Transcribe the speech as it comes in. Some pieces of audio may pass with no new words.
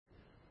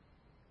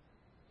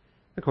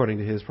According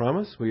to His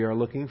promise, we are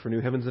looking for new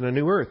heavens and a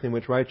new earth in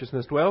which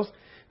righteousness dwells.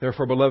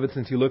 Therefore, beloved,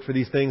 since you look for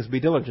these things, be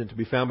diligent to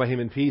be found by Him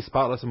in peace,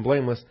 spotless and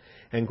blameless,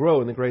 and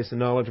grow in the grace and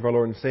knowledge of our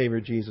Lord and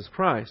Savior, Jesus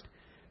Christ.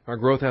 Our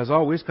growth, as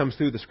always, comes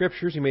through the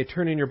Scriptures. You may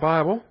turn in your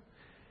Bible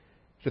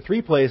to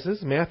three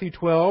places: Matthew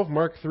 12,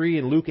 Mark 3,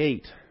 and Luke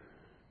 8.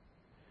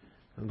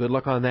 Good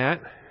luck on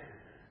that.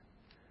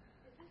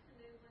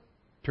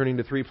 Turning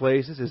to three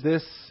places.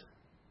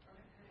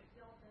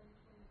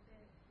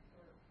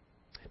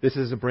 This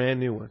is a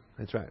brand new one.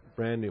 That's right,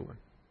 brand new one.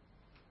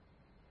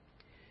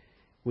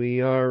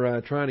 We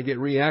are trying to get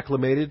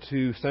reacclimated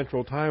to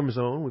Central Time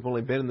Zone. We've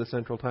only been in the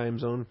Central Time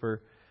Zone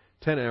for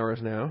 10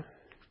 hours now.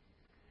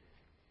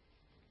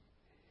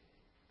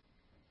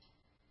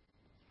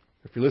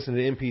 If you listen to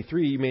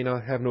MP3, you may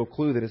not have no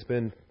clue that it's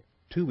been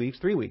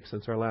 3 weeks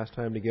since our last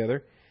time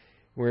together,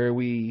 where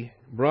we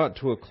brought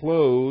to a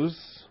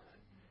close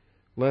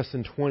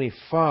Lesson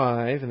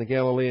 25 in the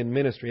Galilean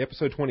ministry.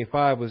 Episode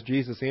 25 was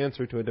Jesus'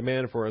 answer to a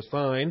demand for a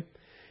sign,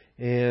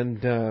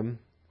 and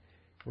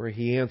where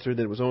He answered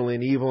that it was only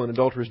an evil and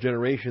adulterous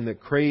generation that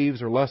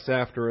craves or lusts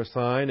after a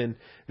sign, and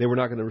they were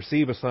not going to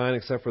receive a sign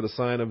except for the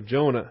sign of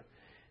Jonah.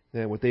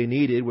 That what they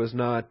needed was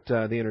not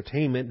the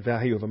entertainment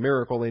value of a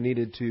miracle. They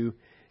needed to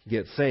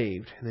get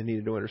saved. And they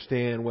needed to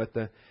understand what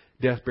the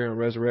death, burial, and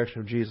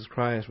resurrection of Jesus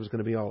Christ was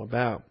going to be all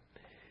about.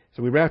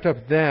 So we wrapped up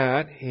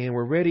that, and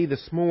we're ready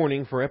this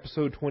morning for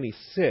episode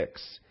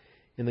 26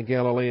 in the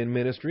Galilean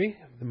ministry,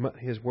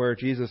 where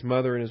Jesus'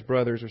 mother and His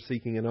brothers are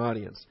seeking an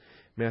audience.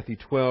 Matthew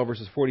 12,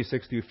 verses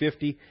 46 through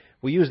 50.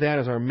 We use that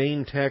as our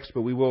main text,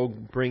 but we will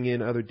bring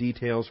in other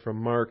details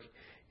from Mark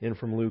and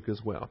from Luke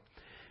as well.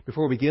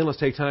 Before we begin, let's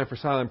take time for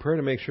silent prayer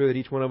to make sure that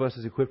each one of us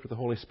is equipped with the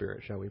Holy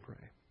Spirit. Shall we pray?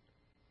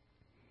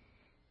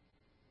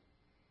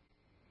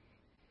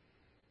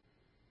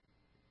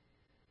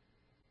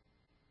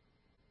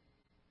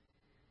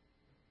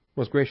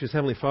 Most gracious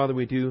Heavenly Father,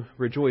 we do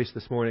rejoice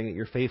this morning at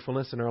Your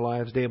faithfulness in our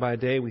lives day by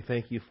day. We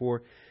thank You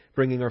for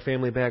bringing our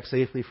family back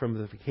safely from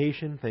the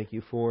vacation. Thank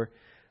You for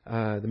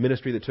the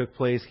ministry that took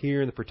place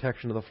here and the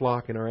protection of the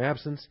flock in our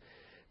absence.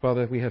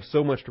 Father, we have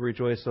so much to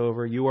rejoice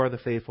over. You are the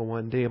faithful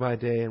one day by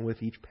day and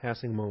with each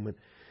passing moment.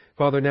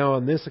 Father, now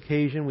on this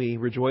occasion we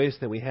rejoice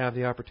that we have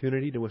the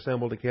opportunity to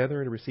assemble together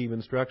and to receive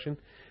instruction.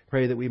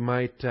 Pray that we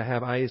might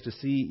have eyes to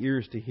see,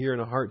 ears to hear,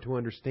 and a heart to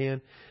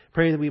understand.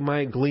 Pray that we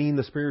might glean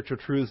the spiritual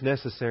truths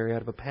necessary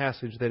out of a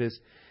passage that is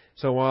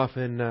so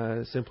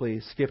often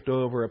simply skipped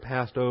over or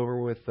passed over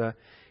with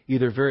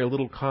either very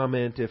little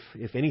comment,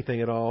 if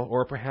anything at all,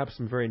 or perhaps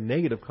some very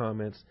negative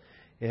comments.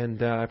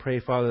 And I pray,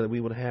 Father, that we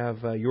would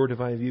have Your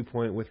divine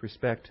viewpoint with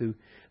respect to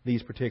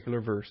these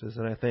particular verses.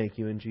 And I thank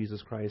You in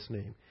Jesus Christ's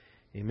name.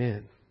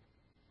 Amen.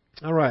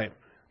 All right.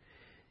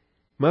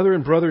 Mother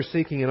and brother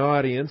seeking an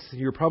audience.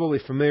 You're probably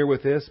familiar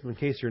with this, but in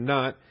case you're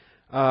not.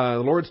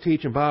 The Lord's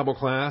teaching Bible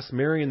class.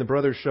 Mary and the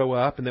brothers show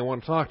up, and they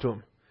want to talk to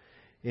Him.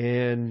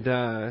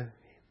 And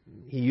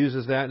He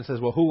uses that and says,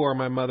 well, who are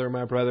my mother and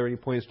my brother? And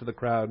He points to the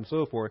crowd and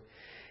so forth.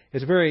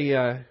 It's a very,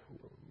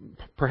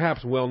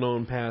 perhaps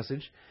well-known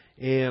passage.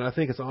 And I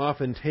think it's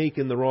often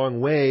taken the wrong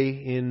way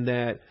in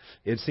that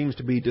it seems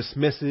to be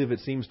dismissive,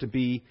 it seems to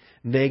be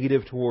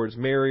negative towards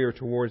Mary or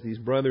towards these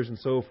brothers and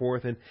so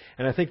forth. And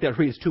I think that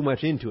reads too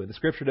much into it. The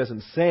Scripture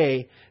doesn't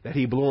say that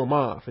He blew them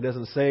off. It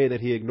doesn't say that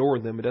He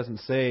ignored them. It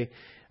doesn't say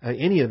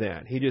any of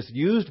that. He just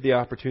used the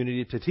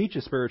opportunity to teach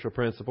a spiritual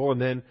principle.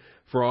 And then,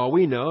 for all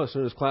we know, as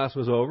soon as class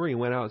was over, He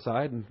went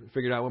outside and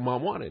figured out what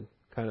Mom wanted,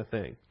 kind of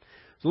thing.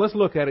 So let's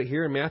look at it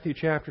here in Matthew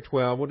chapter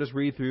 12. We'll just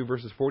read through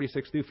verses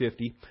 46 through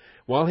 50.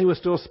 While He was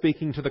still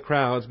speaking to the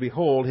crowds,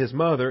 behold, His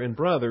mother and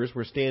brothers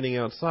were standing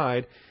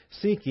outside,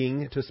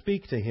 seeking to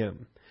speak to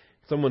Him.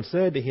 Someone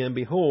said to Him,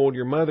 behold,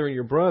 your mother and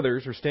your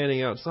brothers are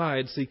standing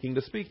outside, seeking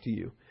to speak to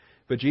you.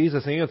 But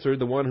Jesus answered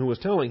the one who was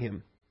telling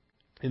Him,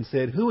 and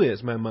said, who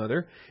is my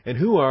mother, and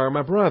who are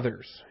my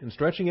brothers? And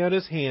stretching out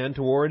His hand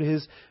toward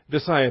His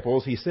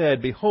disciples, He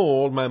said,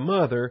 behold, my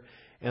mother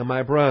and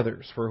my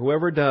brothers. For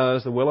whoever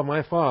does the will of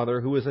my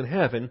Father who is in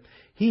heaven,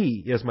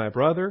 he is my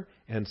brother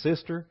and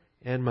sister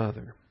and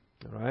mother.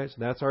 All right, so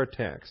that's our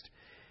text.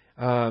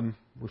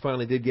 We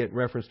finally did get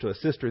reference to a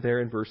sister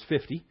there in verse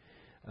 50.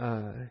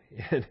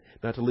 And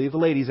not to leave the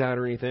ladies out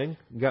or anything.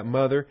 You got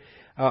mother.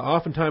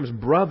 Oftentimes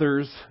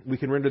brothers, we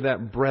can render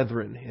that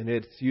brethren, and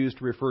it's used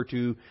to refer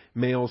to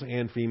males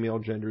and female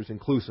genders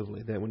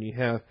inclusively. That when you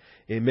have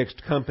a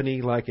mixed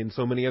company, like in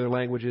so many other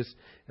languages,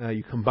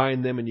 you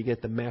combine them and you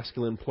get the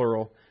masculine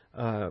plural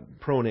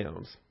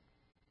pronouns.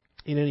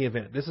 In any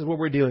event, this is what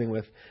we're dealing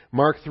with.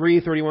 Mark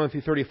 3:31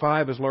 through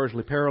 35 is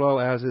largely parallel,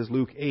 as is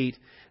Luke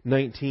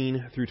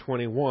 8:19 through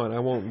 21. I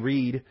won't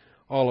read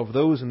all of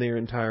those in their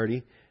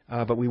entirety,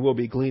 but we will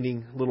be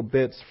gleaning little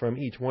bits from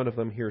each one of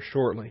them here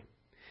shortly.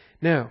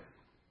 Now,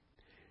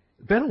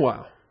 it's been a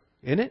while,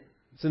 isn't it,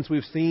 since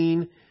we've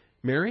seen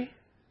Mary?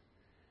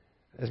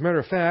 As a matter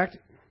of fact,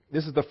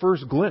 this is the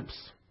first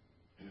glimpse.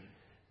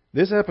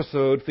 This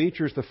episode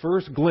features the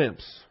first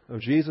glimpse of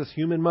Jesus'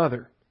 human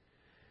mother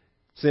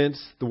since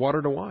the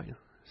water to wine,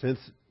 since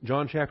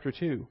John chapter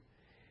 2.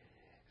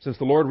 since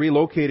the Lord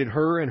relocated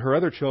her and her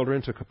other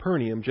children to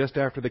Capernaum just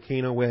after the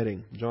Cana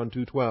wedding, John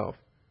 2:12.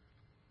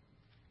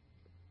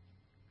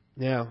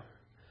 Now,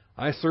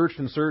 I searched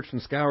and searched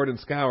and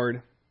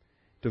scoured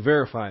to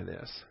verify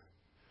this,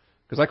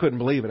 because I couldn't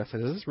believe it. I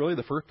said, is this really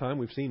the first time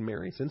we've seen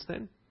Mary since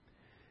then?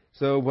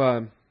 So,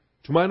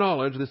 to my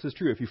knowledge, this is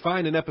true. If you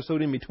find an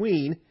episode in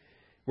between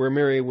where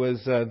Mary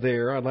was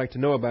there, I'd like to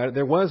know about it.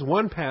 There was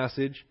one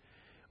passage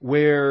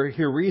where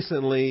here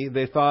recently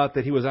they thought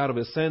that he was out of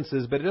his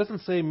senses, but it doesn't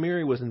say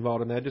Mary was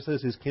involved in that. It just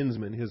says his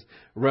kinsmen, his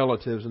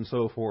relatives and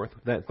so forth,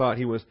 that thought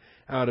he was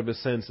out of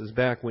his senses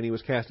back when he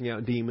was casting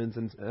out demons,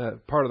 and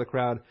part of the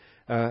crowd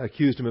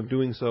accused him of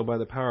doing so by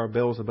the power of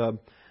Beelzebub.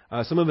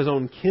 Some of his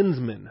own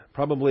kinsmen,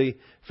 probably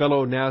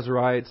fellow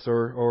Nazarites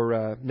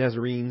or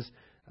Nazarenes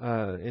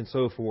and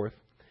so forth.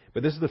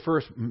 But this is the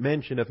first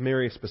mention of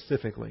Mary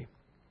specifically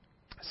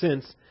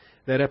since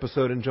that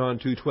episode in John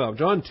 2:12.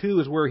 John 2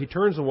 is where he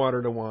turns the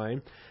water to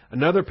wine.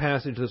 Another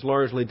passage that's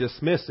largely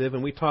dismissive,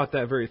 and we taught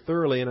that very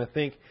thoroughly, and I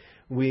think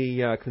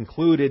we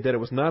concluded that it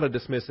was not a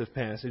dismissive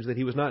passage, that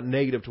he was not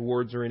negative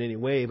towards her in any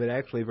way, but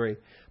actually very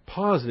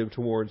positive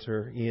towards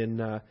her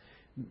in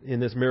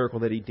this miracle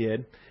that he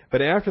did.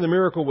 But after the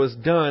miracle was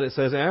done, it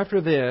says,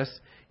 after this,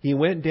 he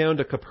went down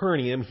to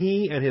Capernaum,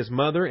 he and his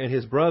mother and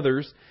his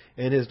brothers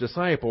and his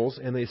disciples,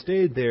 and they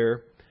stayed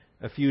there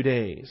a few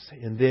days.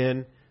 And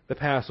then the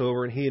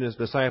Passover, and he and his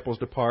disciples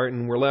depart,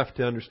 and we're left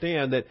to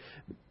understand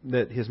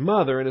that his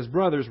mother and his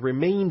brothers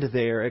remained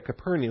there at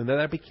Capernaum.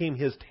 That became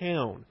his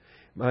town.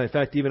 In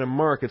fact, even in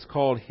Mark, it's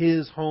called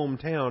his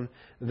hometown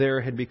there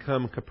had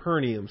become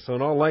Capernaum. So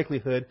in all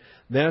likelihood,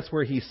 that's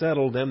where he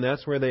settled them.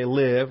 That's where they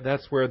lived.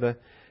 That's where the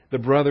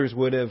brothers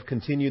would have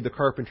continued the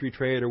carpentry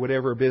trade or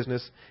whatever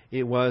business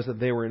it was that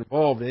they were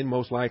involved in,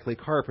 most likely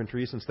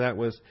carpentry, since that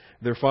was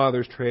their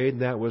father's trade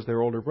and that was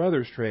their older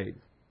brother's trade.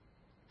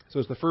 So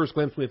it's the first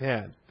glimpse we've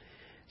had.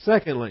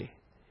 Secondly,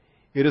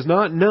 it is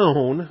not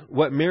known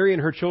what Mary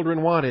and her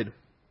children wanted,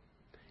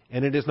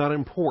 and it is not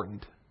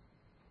important.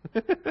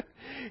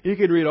 You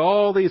could read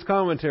all these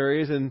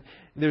commentaries, and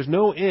there's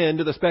no end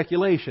to the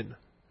speculation,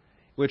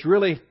 which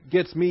really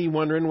gets me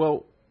wondering,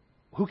 well,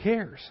 who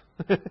cares?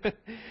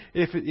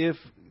 If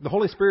the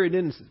Holy Spirit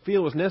didn't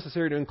feel it was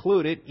necessary to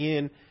include it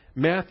in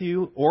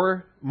Matthew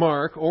or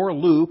Mark or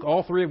Luke,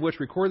 all three of which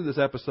recorded this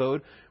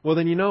episode, well,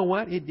 then you know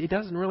what? It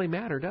doesn't really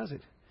matter, does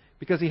it?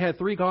 Because he had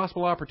 3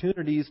 gospel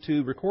opportunities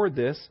to record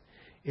this,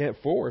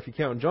 4 if you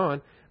count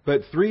John,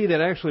 but 3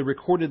 that actually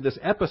recorded this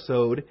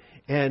episode,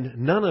 and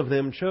none of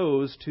them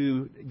chose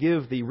to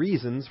give the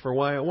reasons for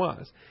why it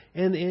was.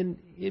 And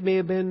it may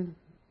have been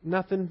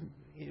nothing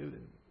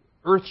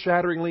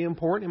earth-shatteringly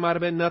important. It might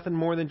have been nothing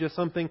more than just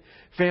something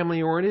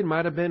family-oriented. It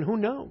might have been, who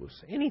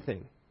knows,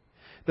 anything.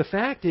 The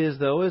fact is,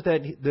 though, is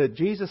that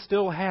Jesus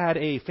still had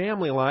a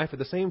family life at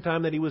the same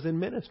time that he was in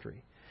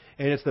ministry.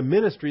 And it's the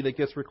ministry that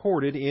gets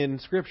recorded in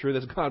Scripture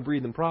that's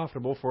God-breathed and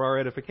profitable for our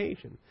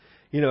edification.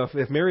 You know,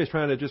 if Mary's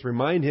trying to just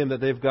remind him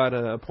that they've got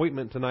an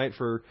appointment tonight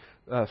for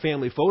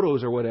family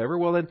photos or whatever,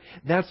 well, then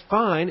that's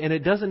fine, and it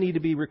doesn't need to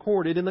be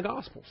recorded in the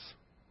Gospels.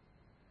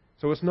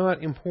 So it's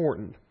not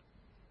important.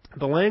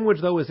 The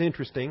language, though, is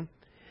interesting.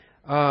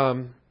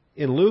 In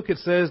Luke, it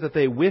says that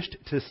they wished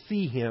to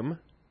see him.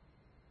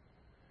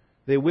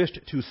 They wished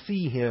to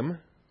see him.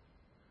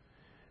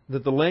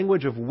 That the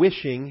language of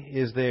wishing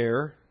is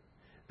there.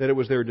 That it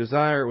was their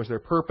desire, it was their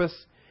purpose,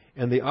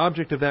 and the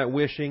object of that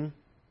wishing,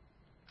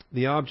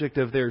 the object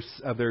of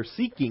their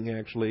seeking,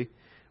 actually,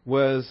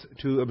 was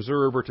to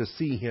observe or to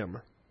see him.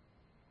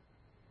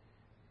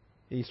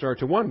 And you start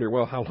to wonder,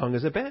 well, how long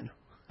has it been?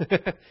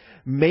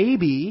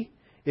 Maybe,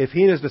 if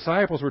he and his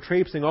disciples were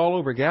traipsing all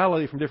over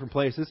Galilee from different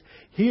places,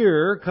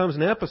 here comes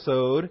an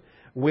episode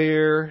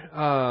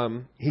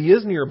where he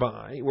is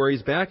nearby, where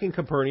he's back in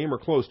Capernaum or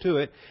close to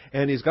it,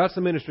 and he's got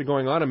some ministry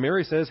going on, and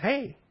Mary says,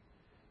 hey,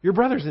 your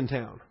brother's in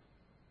town,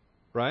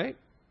 right?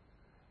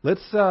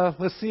 Let's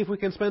see if we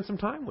can spend some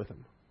time with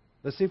him.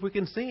 Let's see if we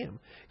can see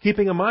him.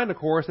 Keeping in mind, of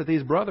course, that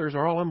these brothers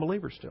are all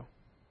unbelievers still.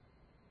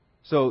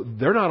 So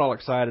they're not all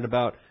excited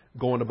about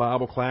going to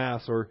Bible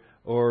class or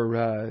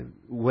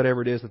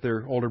whatever it is that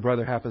their older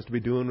brother happens to be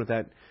doing with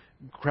that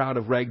crowd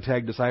of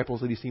ragtag disciples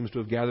that he seems to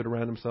have gathered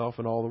around himself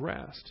and all the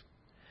rest.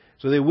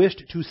 So they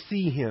wished to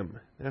see him.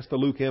 That's the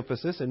Luke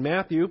emphasis. In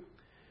Matthew,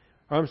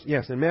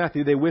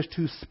 they wished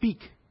to speak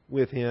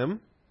with him.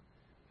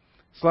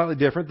 Slightly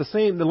different.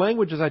 The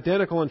language is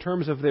identical in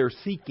terms of their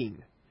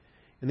seeking.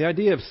 And the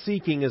idea of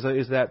seeking is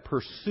that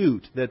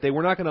pursuit, that they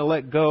were not going to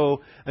let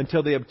go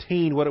until they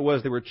obtained what it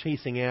was they were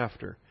chasing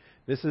after.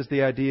 This is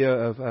the idea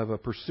of a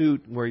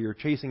pursuit where you're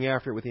chasing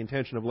after it with the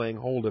intention of laying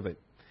hold of it.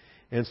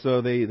 And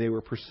so they were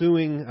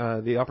pursuing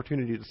the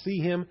opportunity to see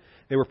him.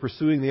 They were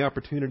pursuing the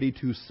opportunity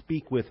to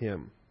speak with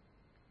him.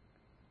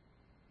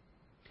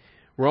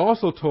 We're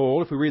also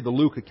told, if we read the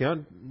Luke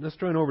account, let's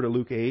turn over to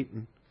Luke 8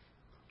 and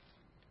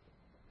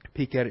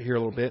peek at it here a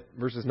little bit,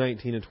 verses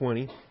 19 and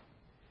 20.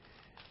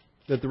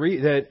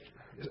 That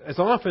it's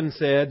often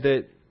said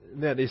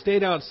that they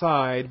stayed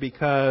outside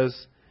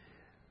because,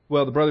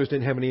 well, the brothers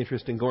didn't have any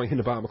interest in going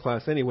into Bible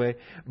class anyway,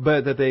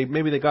 but that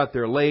maybe they got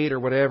there late or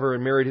whatever,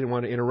 and Mary didn't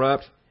want to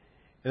interrupt.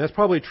 And that's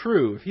probably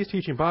true. If he's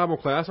teaching Bible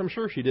class, I'm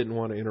sure she didn't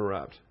want to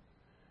interrupt.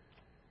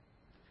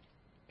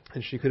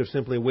 And she could have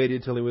simply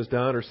waited till he was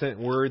done, or sent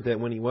word that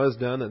when he was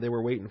done that they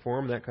were waiting for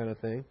him, that kind of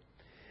thing.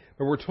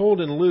 But we're told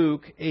in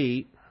Luke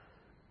 8,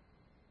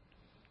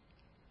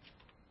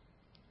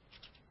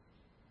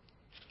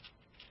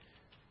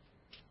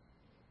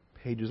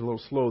 page is a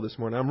little slow this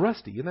morning. I'm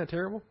rusty. Isn't that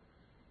terrible?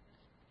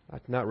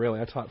 Not really.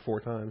 I taught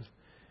 4 times.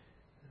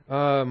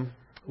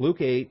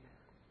 Luke 8.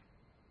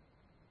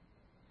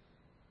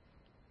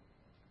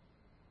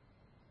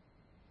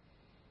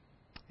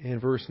 And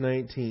verse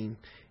 19.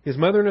 His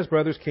mother and his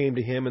brothers came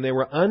to him, and they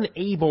were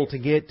unable to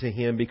get to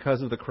him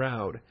because of the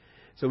crowd.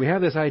 So we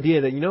have this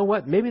idea that, you know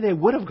what, maybe they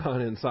would have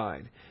gone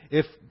inside,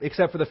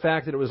 except for the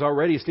fact that it was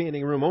already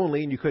standing room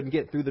only and you couldn't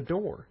get through the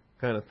door,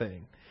 kind of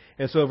thing.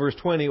 And so verse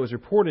 20, it was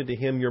reported to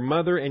him, your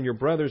mother and your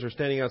brothers are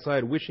standing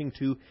outside wishing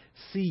to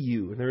see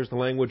you. And there's the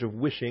language of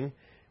wishing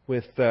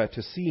with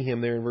to see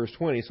him there in verse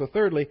 20. So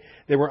thirdly,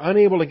 they were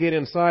unable to get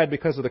inside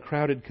because of the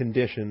crowded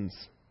conditions.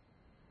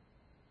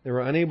 They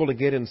were unable to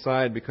get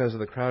inside because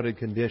of the crowded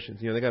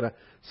conditions. You know, they got a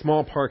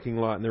small parking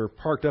lot and they're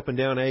parked up and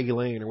down Aggie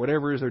Lane or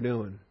whatever it is they're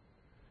doing.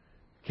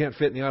 Can't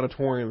fit in the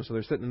auditorium, so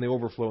they're sitting in the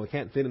overflow. They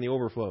can't fit in the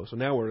overflow, so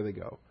now where do they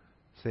go?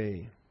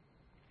 See.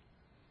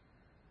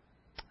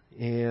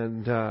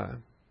 And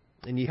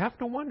you have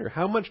to wonder,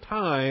 how much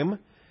time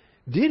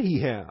did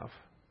he have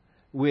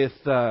with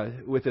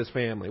his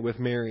family, with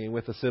Mary and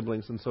with the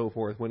siblings and so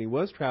forth when he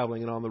was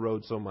traveling and on the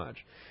road so much?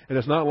 And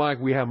it's not like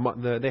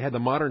they had the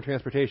modern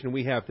transportation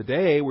we have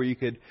today, where you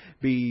could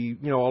be,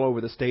 you know, all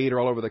over the state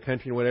or all over the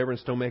country and whatever, and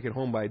still make it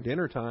home by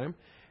dinner time.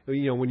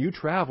 You know, when you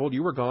traveled,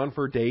 you were gone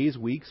for days,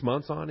 weeks,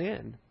 months on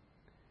end.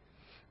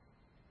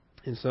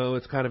 And so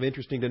it's kind of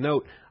interesting to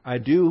note. I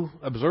do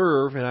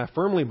observe, and I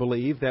firmly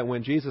believe, that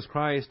when Jesus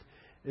Christ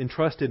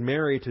entrusted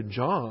Mary to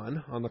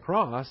John on the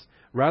cross,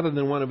 rather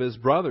than one of his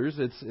brothers,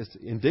 it's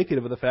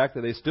indicative of the fact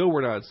that they still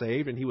were not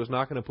saved, and he was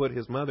not going to put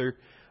his mother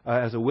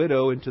as a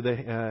widow into the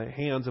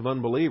hands of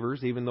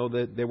unbelievers, even though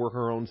that they were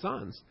her own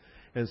sons.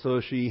 And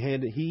so he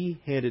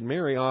handed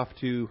Mary off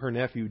to her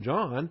nephew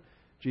John,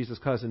 Jesus'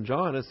 cousin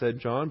John, and said,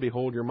 John,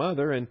 behold your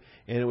mother. And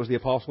it was the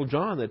Apostle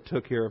John that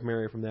took care of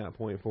Mary from that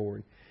point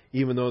forward,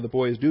 even though the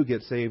boys do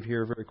get saved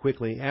here very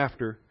quickly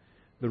after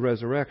the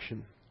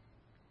resurrection.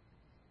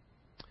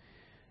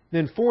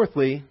 Then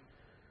fourthly,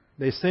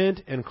 they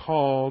sent and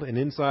called, and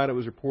inside it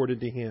was reported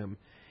to him.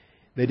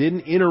 They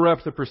didn't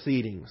interrupt the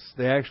proceedings.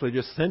 They actually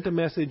just sent a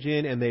message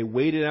in, and they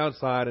waited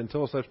outside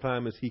until such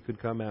time as he could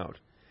come out.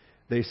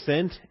 They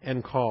sent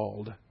and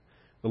called.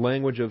 The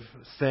language of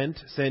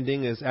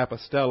sending is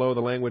apostello,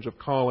 the language of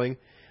calling.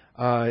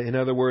 In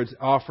other words,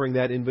 offering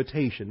that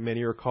invitation.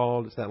 Many are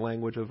called. It's that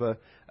language of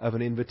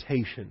an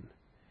invitation.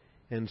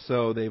 And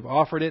so they've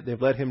offered it. They've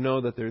let him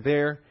know that they're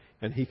there,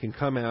 and he can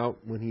come out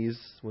when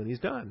he's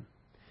done.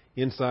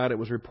 Inside, it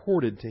was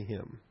reported to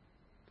him.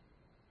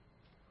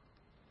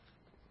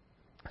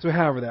 So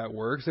however that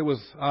works, it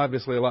was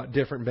obviously a lot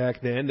different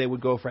back then. They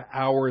would go for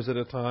hours at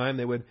a time.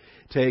 They would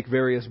take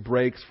various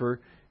breaks for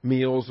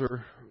meals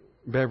or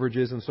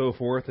beverages and so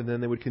forth, and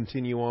then they would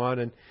continue on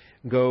and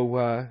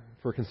go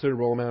for a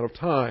considerable amount of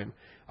time.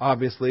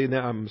 Obviously,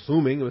 now I'm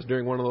assuming it was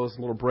during one of those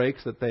little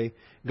breaks that they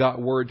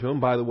got word to him,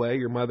 by the way,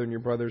 your mother and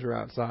your brothers are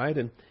outside,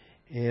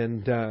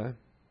 and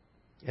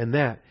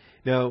that.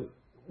 Now,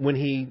 when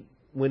he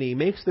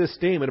makes this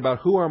statement about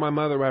who are my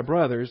mother and my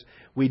brothers,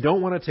 we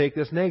don't want to take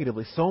this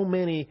negatively. So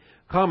many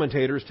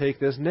commentators take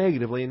this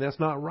negatively, and that's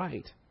not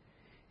right.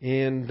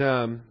 And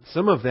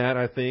some of that,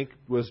 I think,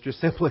 was just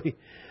simply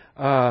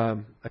a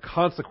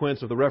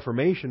consequence of the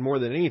Reformation more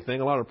than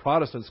anything. A lot of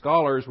Protestant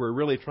scholars were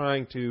really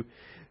trying to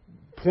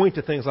point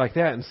to things like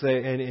that and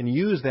say and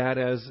use that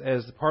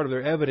as part of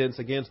their evidence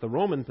against the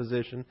Roman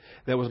position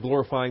that was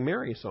glorifying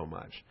Mary so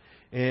much.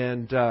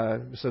 And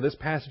so this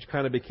passage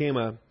kind of became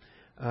a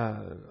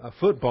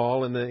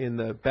football in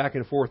the back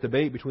and forth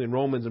debate between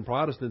Romans and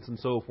Protestants and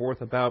so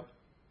forth about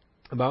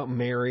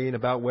Mary and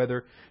about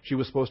whether she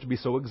was supposed to be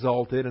so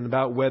exalted and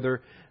about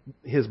whether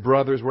his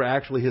brothers were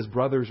actually his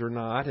brothers or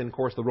not. And of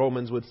course the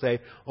Romans would say,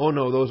 oh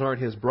no, those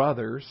aren't his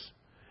brothers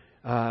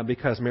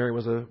because Mary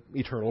was an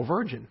eternal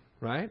virgin,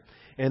 right?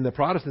 And the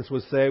Protestants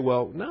would say,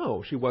 well,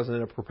 no, she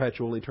wasn't a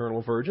perpetual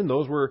eternal virgin.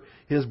 Those were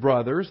his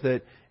brothers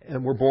that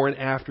were born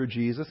after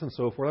Jesus and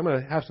so forth. I'm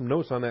going to have some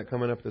notes on that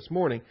coming up this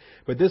morning.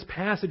 But this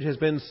passage has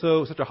been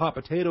such a hot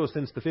potato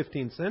since the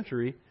 16th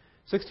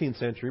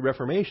century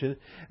Reformation,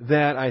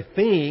 that I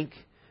think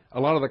a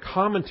lot of the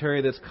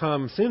commentary that's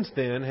come since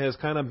then has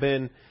kind of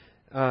been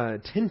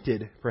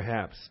tinted,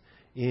 perhaps,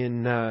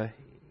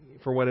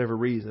 for whatever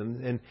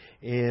reason.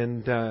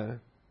 And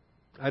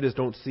I just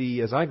don't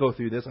see, as I go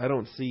through this, I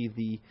don't see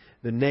the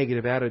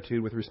negative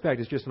attitude with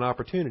respect. It's just an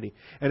opportunity.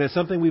 And it's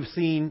something we've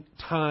seen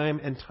time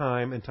and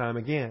time and time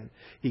again.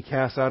 He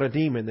casts out a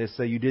demon. They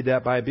say, you did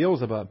that by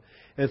Beelzebub.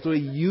 And so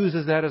he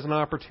uses that as an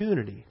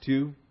opportunity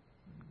to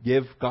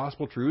give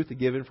gospel truth, to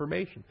give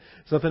information.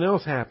 Something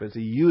else happens.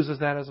 He uses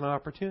that as an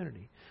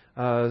opportunity.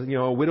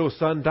 A widow's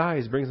son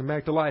dies, brings him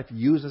back to life,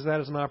 uses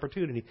that as an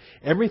opportunity.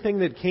 Everything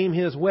that came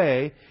his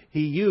way,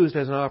 he used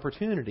as an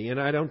opportunity.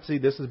 And I don't see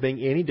this as being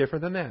any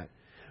different than that.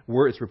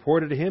 Where it's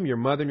reported to him, your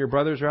mother and your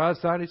brothers are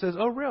outside, he says,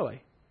 oh,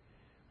 really?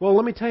 Well,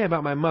 let me tell you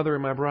about my mother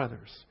and my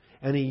brothers.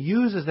 And he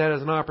uses that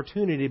as an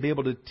opportunity to be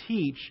able to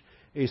teach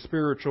a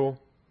spiritual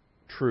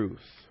truth.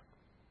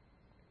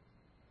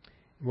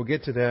 We'll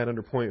get to that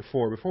under point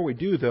 4. Before we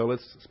do, though,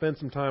 let's spend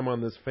some time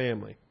on this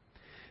family.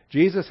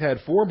 Jesus had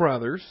 4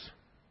 brothers,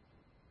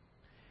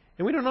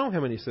 and we don't know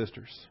how many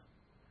sisters,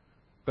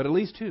 but at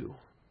least 2,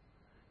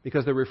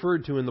 because they're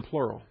referred to in the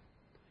plural.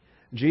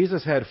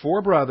 Jesus had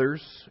 4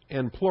 brothers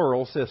and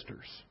plural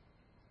sisters.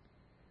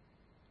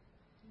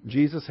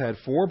 Jesus had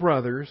 4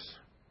 brothers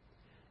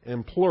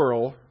and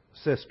plural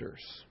sisters.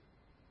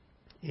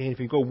 And if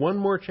you go one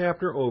more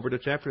chapter over to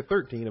chapter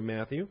 13 of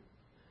Matthew,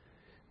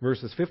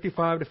 verses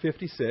 55 to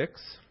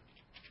 56,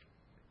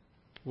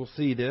 we'll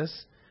see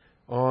this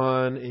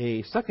on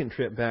a second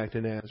trip back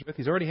to Nazareth.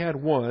 He's already had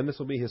one. This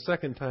will be his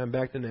second time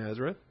back to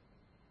Nazareth.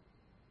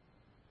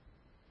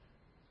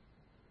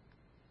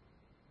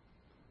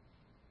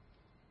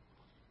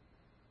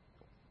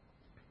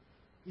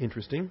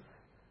 Interesting.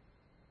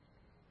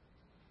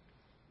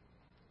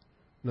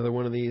 Another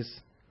one of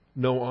these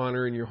no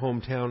honor in your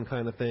hometown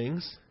kind of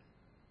things.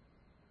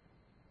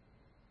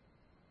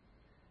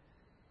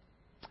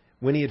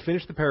 When he had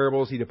finished the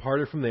parables, he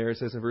departed from there. It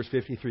says in verse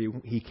 53,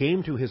 he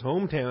came to his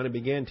hometown and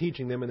began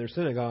teaching them in their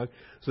synagogue,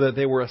 so that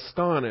they were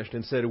astonished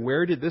and said,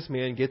 where did this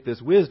man get this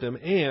wisdom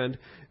and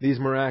these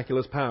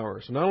miraculous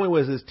powers? So not only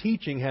was his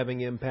teaching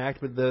having impact,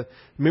 but the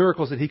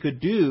miracles that he could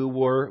do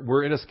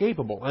were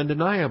inescapable,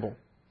 undeniable.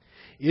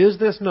 Is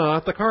this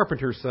not the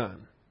carpenter's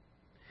son?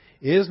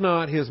 Is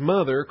not his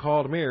mother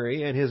called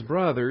Mary, and his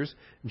brothers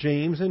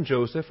James and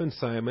Joseph and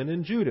Simon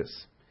and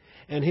Judas?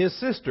 And his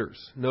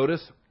sisters,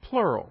 notice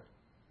plural.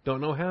 Don't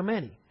know how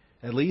many.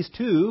 At least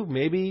 2,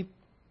 maybe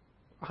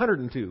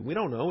 102. We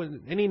don't know.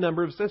 Any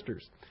number of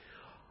sisters.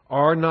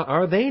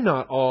 Are they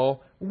not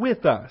all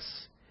with us?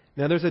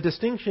 Now there's a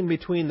distinction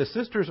between the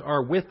sisters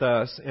are with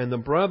us and the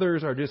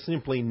brothers are just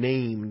simply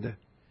named.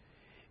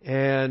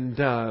 And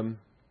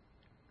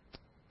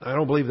I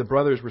don't believe the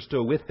brothers were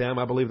still with them.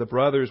 I believe the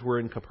brothers were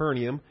in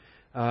Capernaum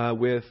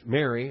with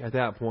Mary at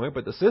that point.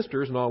 But the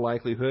sisters, in all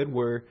likelihood,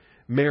 were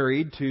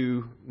married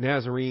to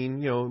Nazarene,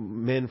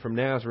 men from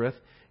Nazareth.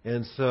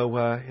 And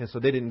so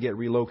they didn't get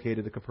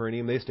relocated to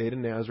Capernaum. They stayed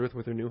in Nazareth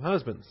with their new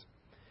husbands.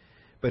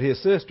 But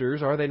his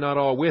sisters, are they not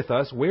all with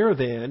us? Where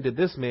then did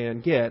this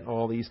man get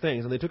all these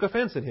things? And they took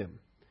offense at him.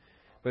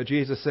 But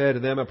Jesus said to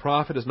them, a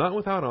prophet is not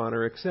without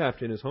honor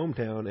except in his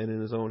hometown and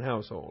in his own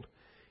household.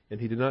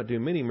 And he did not do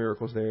many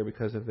miracles there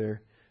because of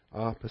their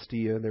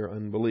apostia, their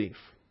unbelief.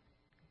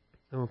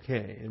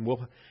 Okay, and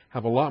we'll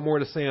have a lot more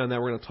to say on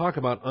that. We're going to talk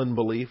about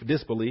unbelief,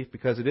 disbelief,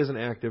 because it is an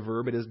active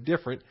verb. It is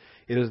different.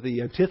 It is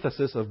the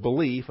antithesis of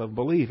belief, of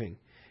believing.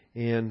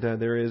 And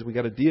we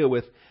got to deal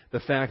with the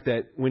fact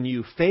that when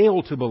you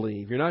fail to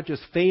believe, you're not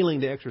just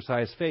failing to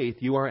exercise faith,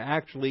 you are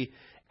actually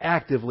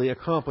actively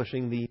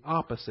accomplishing the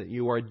opposite.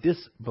 You are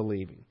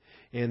disbelieving.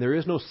 And there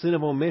is no sin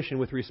of omission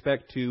with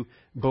respect to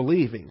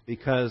believing,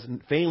 because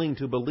failing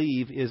to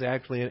believe is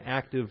actually an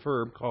active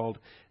verb called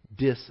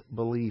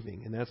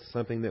disbelieving. And that's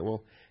something that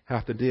we'll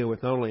have to deal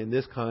with not only in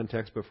this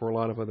context, but for a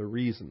lot of other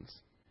reasons.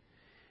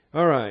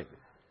 All right.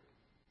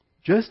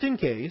 Just in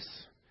case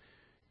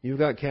you've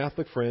got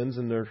Catholic friends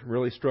and they're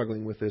really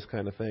struggling with this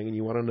kind of thing, and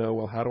you want to know,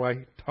 well, how do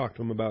I talk to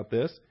them about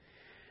this?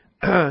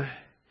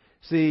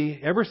 See,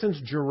 ever since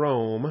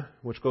Jerome,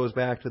 which goes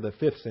back to the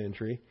 5th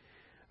century,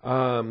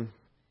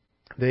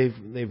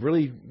 they've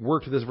really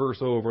worked this verse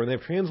over, and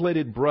they've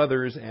translated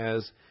brothers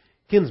as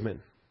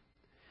kinsmen.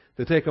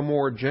 To take a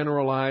more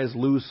generalized,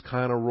 loose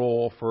kind of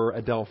role for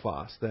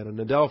adelphos. That an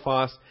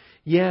adelphos,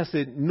 yes,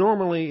 it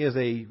normally is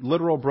a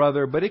literal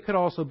brother, but it could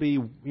also be,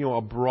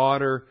 a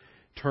broader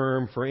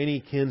term for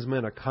any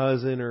kinsman, a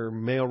cousin or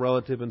male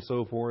relative, and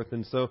so forth.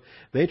 And so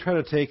they try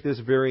to take this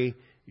very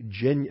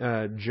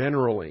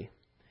generally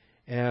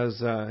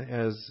as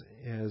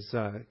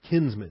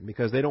kinsmen,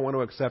 because they don't want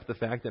to accept the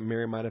fact that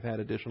Mary might have had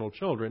additional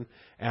children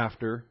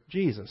after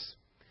Jesus.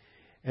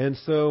 And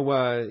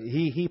so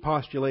he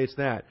postulates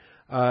that.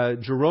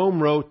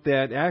 Jerome wrote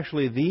that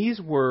actually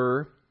these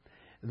were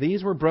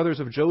brothers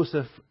of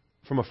Joseph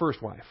from a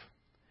first wife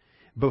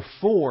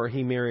before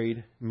he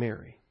married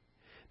Mary.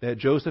 That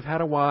Joseph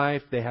had a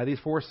wife, they had these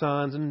 4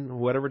 sons and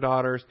whatever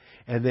daughters,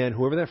 and then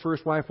whoever that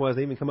first wife was,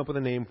 they even come up with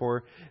a name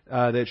for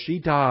her, that she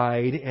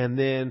died, and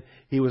then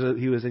he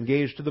was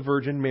engaged to the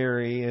Virgin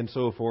Mary, and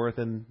so forth,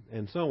 and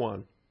so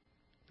on.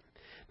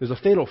 There's a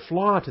fatal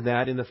flaw to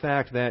that in the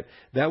fact that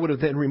would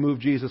have then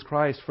removed Jesus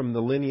Christ from the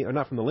lineage, or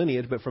not from the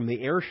lineage, but from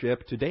the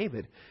heirship to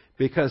David.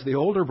 because the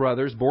older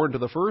brothers, born to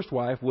the first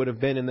wife, would have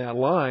been in that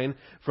line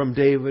from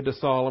David to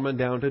Solomon,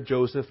 down to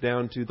Joseph,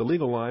 down to the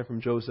legal line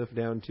from Joseph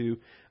down to,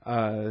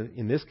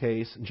 in this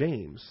case,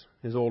 James,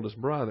 his oldest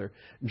brother.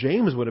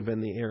 James would have been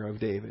the heir of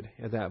David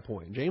at that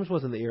point. James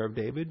wasn't the heir of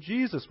David.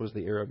 Jesus was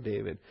the heir of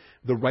David,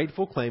 the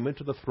rightful claimant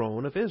to the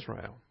throne of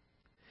Israel.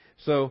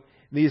 So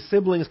these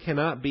siblings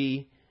cannot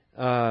be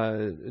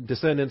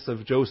descendants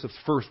of Joseph's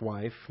first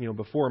wife,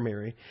 before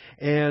Mary.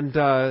 And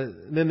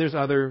then there's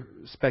other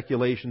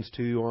speculations,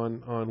 too,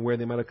 on where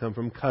they might have come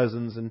from,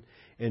 cousins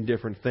and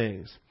different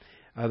things.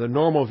 The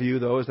normal view,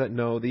 though, is that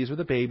no, these are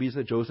the babies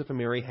that Joseph and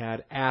Mary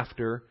had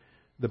after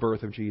the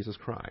birth of Jesus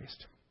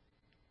Christ.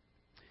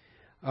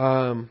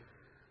 But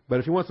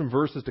if you want some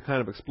verses to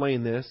kind of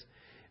explain this,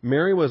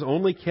 Mary was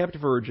only kept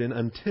virgin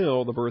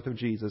until the birth of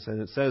Jesus,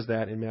 and it says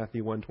that in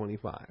Matthew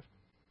 1:25.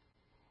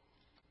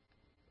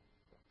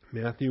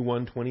 Matthew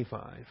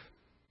 1:25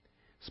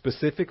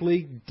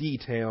 specifically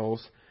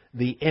details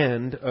the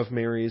end of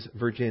Mary's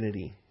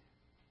virginity.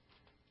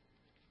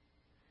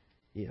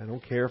 I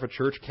don't care if a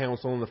church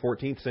council in the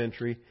 14th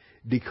century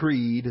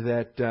decreed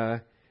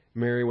that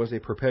Mary was a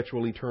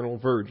perpetual eternal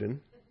virgin.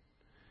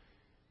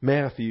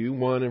 Matthew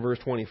 1 and verse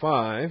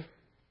 25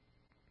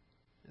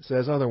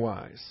 says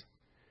otherwise.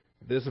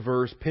 This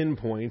verse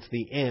pinpoints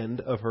the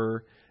end of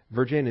her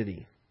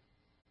virginity.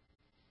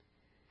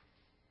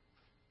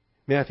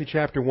 Matthew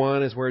chapter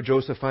 1 is where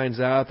Joseph finds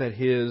out that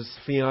his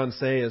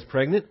fiancée is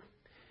pregnant.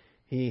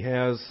 He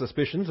has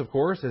suspicions, of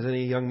course, as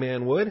any young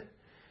man would.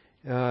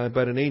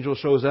 But an angel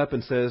shows up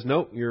and says,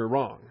 "No, you're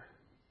wrong."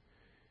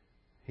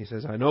 He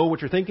says, "I know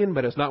what you're thinking,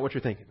 but it's not what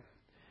you're thinking."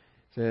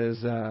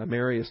 Says,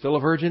 Mary is still a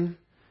virgin.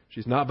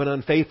 She's not been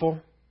unfaithful.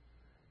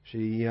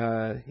 You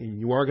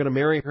are going to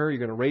marry her.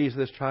 You're going to raise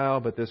this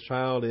child, but this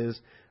child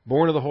is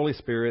born of the Holy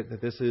Spirit,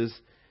 that this is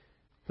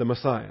the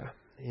Messiah.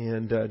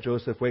 And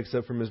Joseph wakes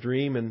up from his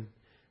dream and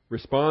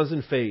responds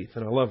in faith.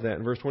 And I love that.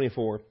 In verse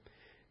 24,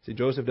 see,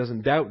 Joseph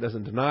doesn't doubt,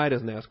 doesn't deny,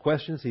 doesn't ask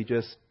questions. He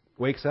just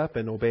wakes up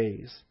and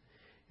obeys.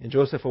 And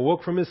Joseph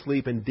awoke from his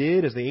sleep and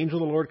did as the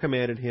angel of the Lord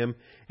commanded him,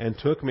 and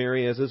took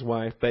Mary as his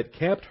wife, but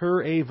kept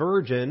her a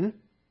virgin.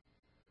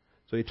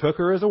 So he took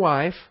her as a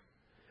wife,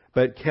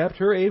 but kept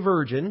her a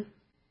virgin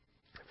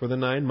for the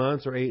 9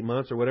 months or 8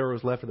 months or whatever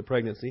was left of the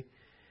pregnancy.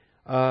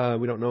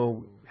 We don't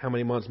know how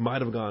many months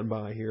might have gone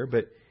by here,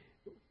 but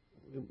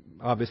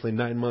obviously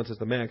 9 months is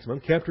the maximum.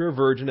 Kept her a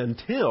virgin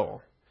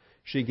until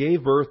she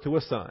gave birth to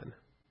a son.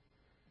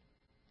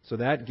 So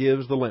that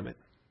gives the limit.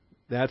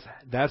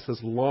 That's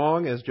as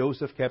long as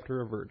Joseph kept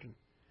her a virgin.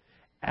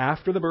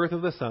 After the birth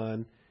of the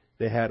son,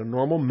 they had a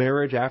normal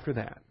marriage after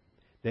that.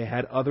 They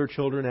had other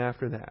children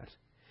after that.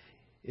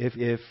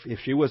 If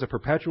she was a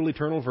perpetual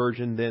eternal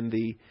virgin, then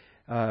the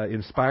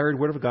inspired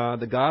Word of God,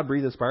 the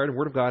God-breathed inspired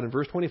Word of God in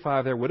verse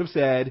 25 there would have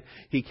said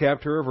He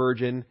kept her a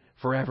virgin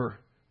forever,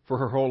 for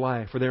her whole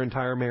life, for their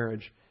entire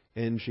marriage.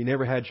 And she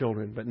never had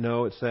children. But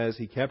no, it says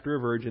He kept her a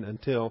virgin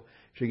until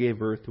she gave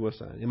birth to a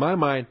son. In my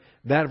mind,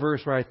 that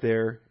verse right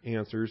there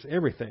answers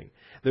everything.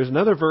 There's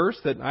another verse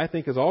that I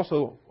think is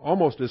also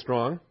almost as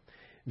strong.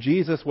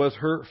 Jesus was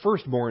her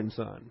firstborn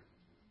son.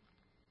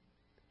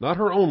 Not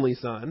her only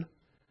son,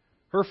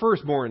 her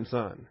firstborn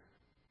son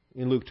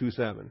in Luke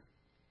 2:7.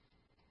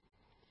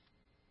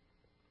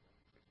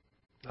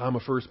 I'm a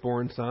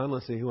firstborn son.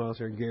 Let's see, who else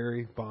here?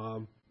 Gary,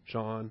 Bob,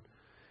 Sean.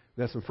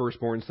 We've got some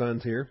firstborn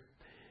sons here.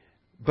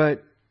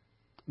 But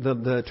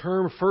the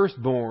term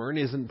firstborn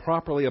isn't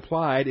properly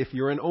applied if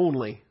you're an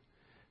only.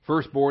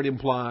 Firstborn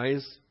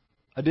implies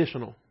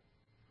additional.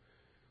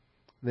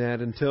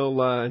 That until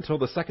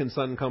the second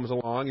son comes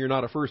along, you're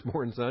not a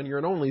firstborn son, you're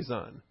an only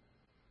son.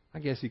 I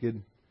guess you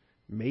could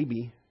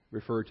maybe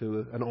refer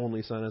to an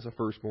only son as a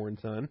firstborn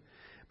son.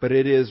 But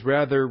it is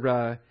rather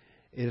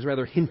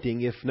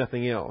hinting, if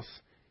nothing else.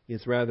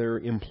 It's rather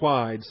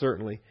implied,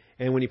 certainly.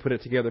 And when you put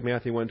it together,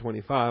 Matthew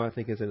 1:25, I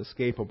think is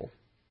inescapable.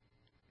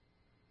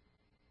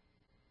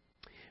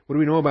 What do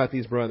we know about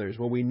these brothers?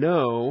 Well, we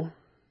know,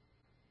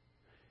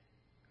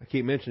 I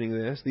keep mentioning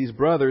this, these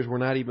brothers were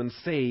not even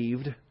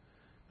saved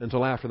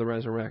until after the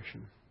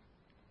resurrection.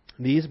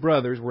 These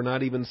brothers were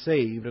not even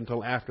saved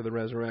until after the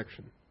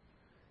resurrection.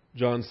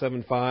 John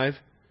 7:5,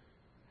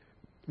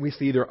 we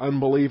see they're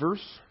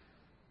unbelievers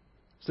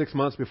 6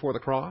 months before the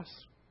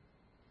cross.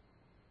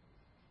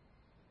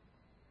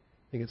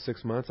 I think it's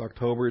 6 months,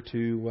 October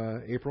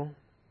to April.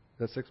 Is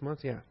that 6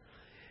 months? Yeah.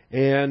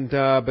 And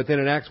but then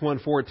in Acts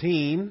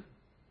 1:14,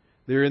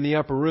 they're in the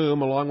upper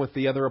room along with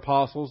the other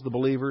apostles, the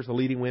believers, the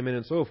leading women,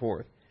 and so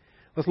forth.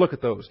 Let's look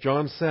at those.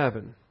 John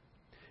 7.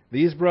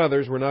 These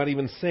brothers were not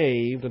even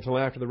saved until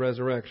after the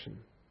resurrection.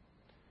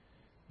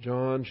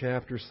 John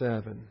chapter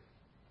 7.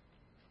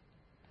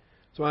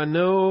 So I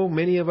know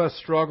many of us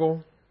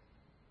struggle.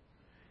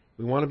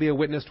 We want to be a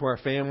witness to our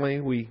family.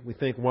 We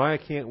think, why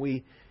can't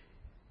we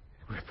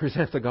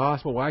present the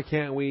gospel? Why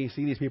can't we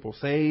see these people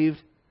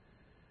saved?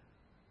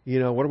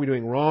 What are we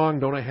doing wrong?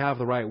 Don't I have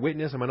the right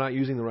witness? Am I not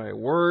using the right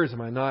words?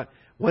 Am I not?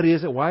 What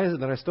is it? Why is it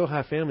that I still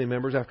have family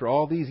members after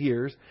all these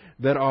years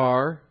that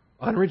are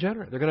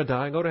unregenerate? They're going to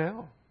die and go to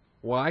hell.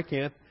 Why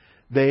can't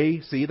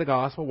they see the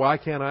gospel. Why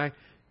can't I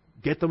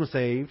get them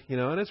saved?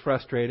 And it's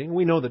frustrating.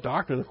 We know the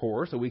doctrine, of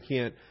course, that we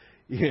can't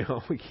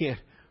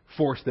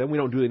force them. We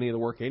don't do any of the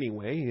work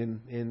anyway,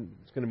 and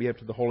it's going to be up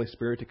to the Holy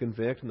Spirit to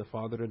convict and the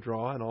Father to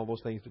draw and all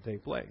those things to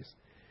take place.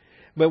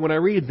 But when I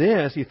read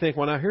this, you think,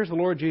 well, now here's the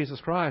Lord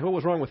Jesus Christ. What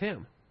was wrong with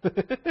Him?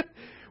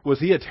 Was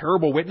He a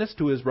terrible witness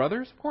to His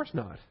brothers? Of course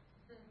not.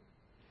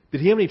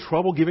 Did He have any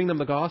trouble giving them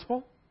the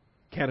gospel?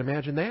 Can't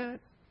imagine that.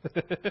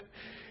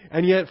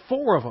 And yet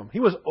 4 of them.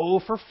 He was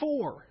 0 for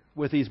 4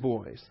 with these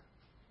boys.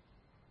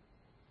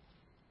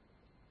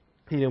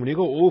 When you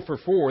go 0 for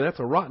 4, that's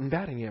a rotten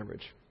batting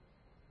average.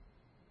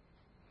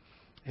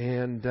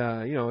 And,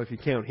 if you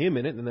count him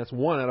in it, then that's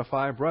 1 out of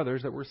 5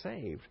 brothers that were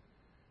saved.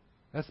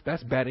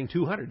 That's batting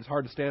 200. It's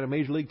hard to stay on a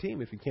Major League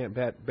team if you can't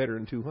bat better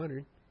than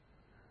 200.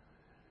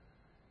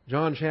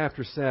 John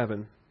chapter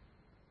 7.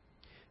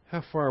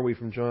 How far are we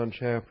from John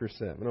chapter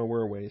 7? Oh,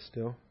 we're a ways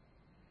still.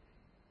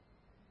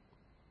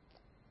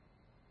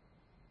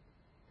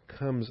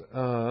 Comes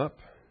up.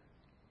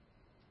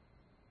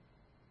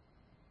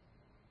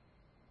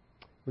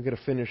 We've got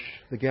to finish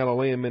the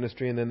Galilean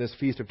ministry, and then this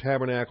Feast of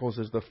Tabernacles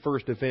is the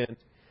first event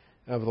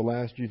of the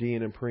last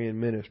Judean and Perean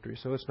ministry.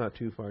 So it's not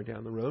too far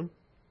down the road.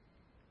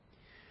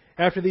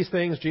 After these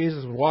things,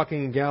 Jesus was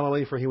walking in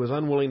Galilee, for He was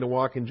unwilling to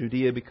walk in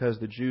Judea because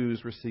the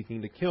Jews were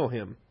seeking to kill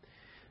Him.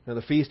 Now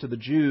the feast of the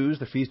Jews,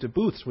 the Feast of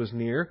Booths, was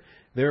near.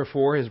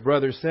 Therefore His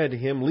brothers said to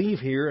Him, Leave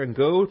here and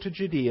go to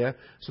Judea,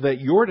 so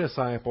that your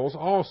disciples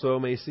also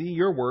may see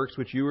your works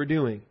which you are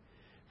doing.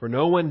 For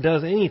no one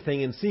does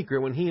anything in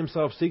secret when he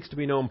himself seeks to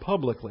be known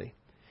publicly.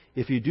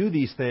 If you do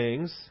these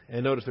things,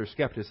 and notice their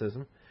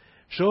skepticism,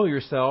 show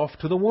yourself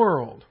to the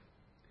world.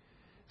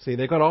 See,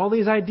 they've got all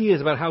these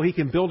ideas about how He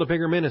can build a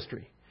bigger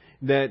ministry.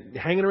 That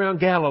hanging around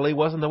Galilee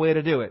wasn't the way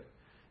to do it.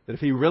 That if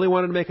He really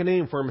wanted to make a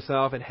name for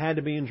Himself, it had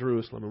to be in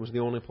Jerusalem. It was the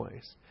only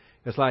place.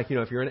 It's like,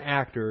 if you're an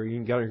actor,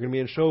 you're going to be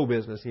in show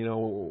business,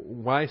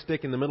 why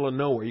stick in the middle of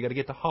nowhere? You got to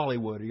get to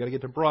Hollywood, or you got to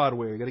get to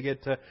Broadway, or you got to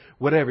get to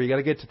whatever. You got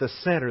to get to the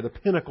center, the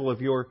pinnacle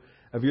of your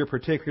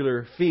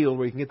particular field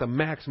where you can get the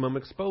maximum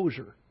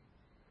exposure.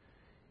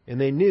 And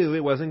they knew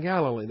it wasn't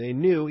Galilee. They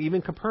knew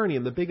even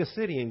Capernaum, the biggest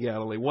city in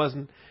Galilee,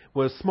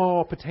 was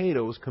small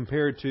potatoes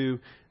compared to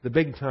the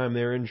big time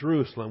there in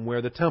Jerusalem,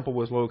 where the temple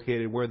was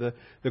located, where the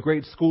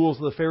great schools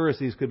of the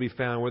Pharisees could be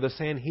found, where the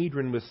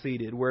Sanhedrin was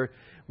seated, where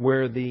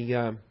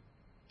the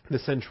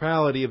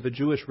centrality of the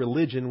Jewish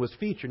religion was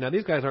featured. Now,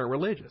 these guys aren't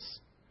religious.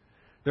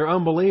 They're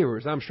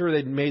unbelievers. I'm sure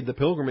they'd made the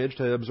pilgrimage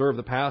to observe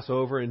the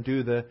Passover and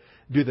do the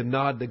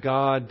nod to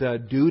God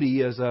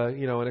duty as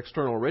an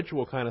external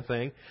ritual kind of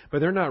thing. But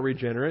they're not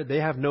regenerate. They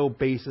have no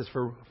basis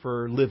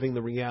for living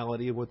the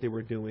reality of what they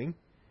were doing.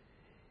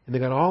 And they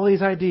got all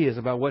these ideas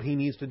about what He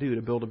needs to do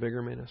to build a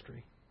bigger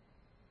ministry,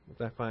 which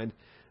I find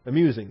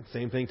amusing.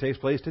 Same thing takes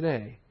place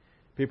today.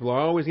 People are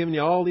always giving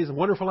you all these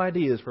wonderful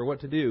ideas for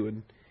what to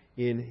do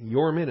in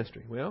your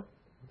ministry. Well,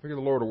 I figure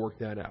the Lord will work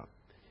that out.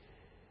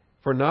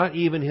 For not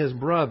even His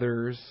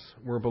brothers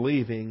were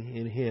believing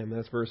in Him.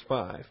 That's verse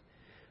 5.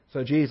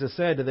 So Jesus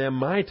said to them,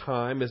 My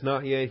time is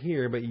not yet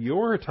here, but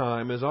your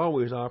time is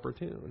always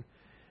opportune.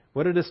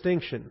 What a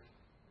distinction.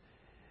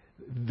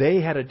 They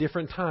had a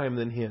different time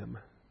than Him.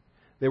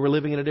 They were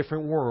living in a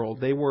different world.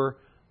 They were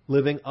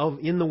living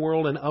in the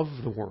world and of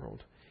the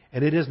world.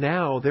 And it is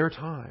now their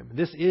time.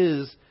 This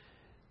is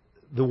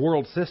the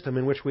world system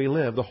in which we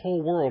live. The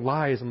whole world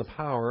lies in the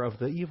power of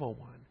the evil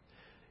one.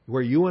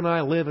 Where you and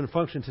I live and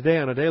function today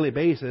on a daily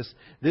basis,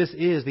 this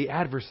is the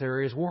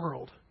adversary's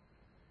world.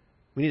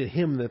 We need a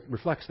hymn that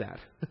reflects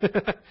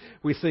that.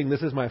 We sing,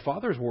 This is my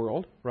Father's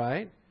world,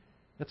 right?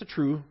 That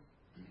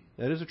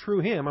is a true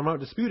hymn. I'm not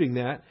disputing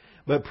that.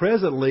 But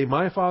presently,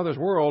 my Father's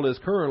world is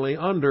currently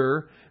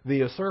under the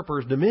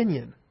usurper's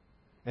dominion.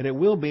 And it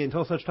will be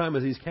until such time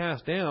as He's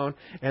cast down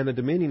and the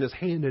dominion is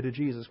handed to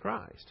Jesus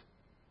Christ.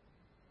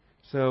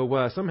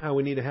 So somehow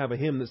we need to have a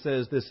hymn that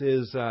says this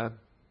is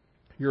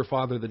your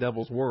father, the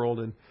devil's world,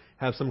 and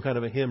have some kind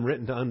of a hymn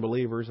written to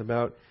unbelievers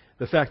about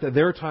the fact that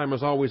their time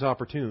is always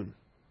opportune.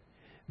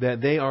 That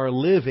they are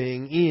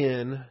living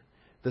in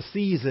the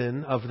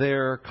season of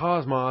their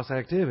cosmos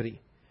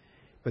activity.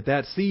 But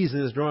that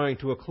season is drawing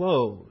to a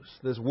close.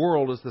 This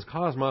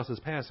cosmos is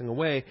passing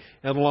away,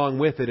 and along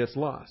with it, its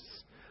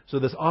lusts. So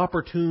this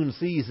opportune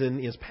season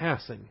is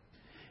passing.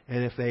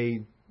 And if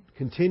they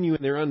continue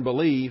in their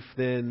unbelief,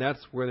 then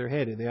that's where they're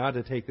headed. They ought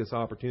to take this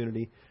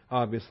opportunity,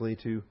 obviously,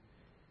 to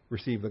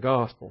receive the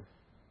gospel.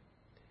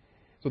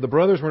 So the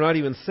brothers were not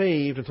even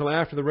saved until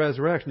after the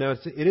resurrection. Now,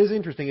 it is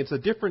interesting. It's a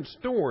different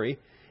story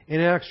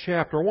in Acts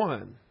chapter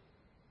 1.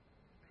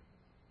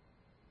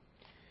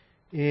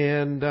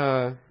 And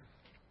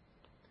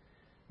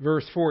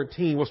verse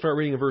 14, we'll start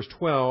reading in verse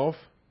 12.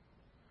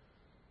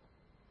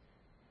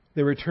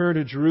 They returned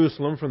to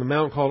Jerusalem from the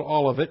mount called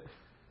Olivet.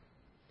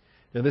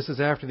 Now, this is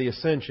after the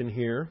ascension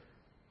here.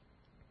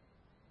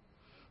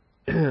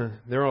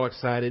 They're all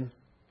excited.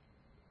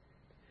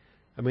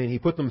 I mean, He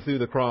put them through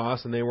the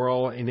cross, and they were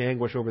all in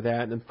anguish over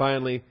that. And then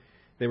finally,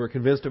 they were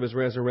convinced of His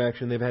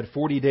resurrection. They've had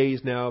 40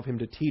 days now of Him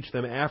to teach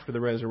them after the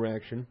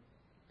resurrection.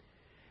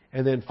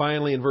 And then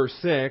finally in verse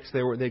 6,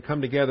 they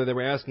come together, they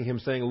were asking him,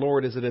 saying,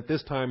 Lord, is it at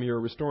this time you're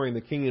restoring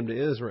the kingdom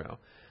to Israel?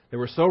 They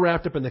were so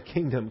wrapped up in the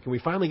kingdom. Can we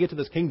finally get to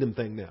this kingdom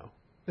thing now?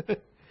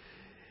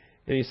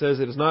 And he says,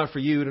 it is not for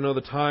you to know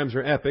the times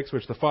or epochs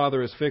which the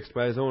Father has fixed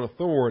by his own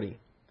authority.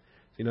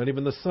 See, not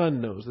even the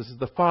Son knows. This is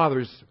the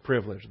Father's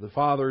privilege, the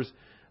Father's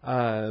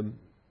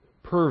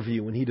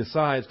purview when he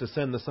decides to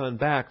send the Son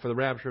back for the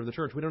rapture of the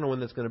church. We don't know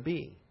when that's going to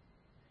be.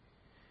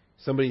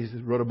 Somebody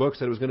wrote a book,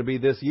 said it was going to be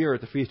this year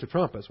at the Feast of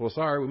Trumpets. Well,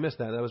 sorry, we missed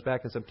that. That was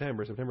back in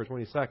September. September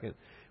 22nd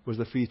was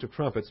the Feast of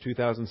Trumpets,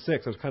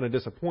 2006. I was kind of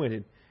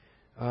disappointed.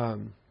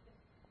 Could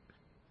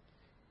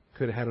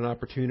have had an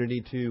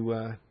opportunity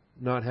to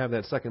not have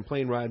that second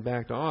plane ride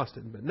back to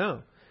Austin, but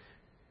no.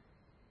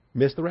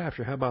 Missed the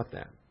rapture. How about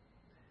that?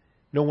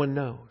 No one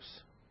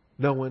knows.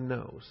 No one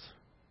knows.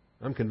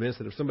 I'm convinced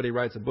that if somebody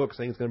writes a book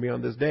saying it's going to be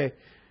on this day,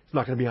 it's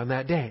not going to be on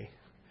that day.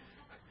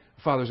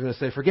 The Father's going to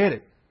say, forget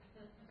it.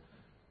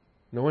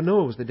 No one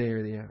knows the day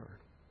or the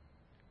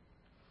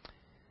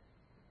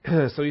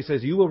hour. So he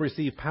says, you will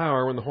receive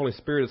power when the Holy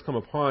Spirit has come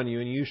upon you,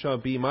 and you shall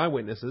be my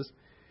witnesses,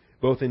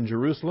 both in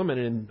Jerusalem and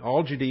in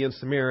all Judea and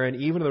Samaria,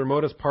 and even in the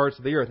remotest parts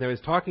of the earth. Now he's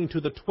talking to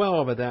the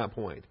 12 at that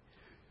point.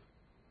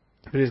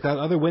 But he's got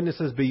other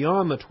witnesses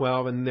beyond the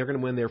 12, and they're going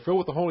to, when they're filled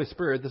with the Holy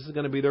Spirit, this is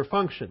going to be their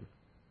function.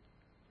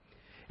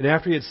 And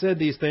after he had said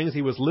these things,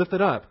 he was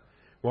lifted up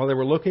while they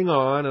were looking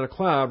on, and a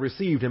cloud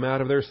received him out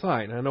of their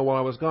sight. And I know while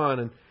I was gone,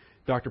 and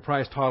Dr.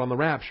 Price taught on the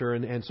rapture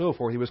and so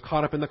forth, he was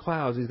caught up in the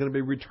clouds. He's going to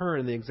be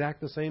returned in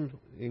exactly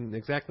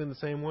the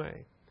same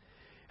way.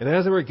 And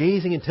as they were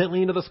gazing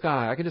intently into the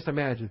sky, I can just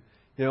imagine,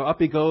 up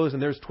he goes,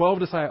 and there's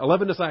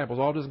 11 disciples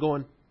all just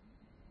going,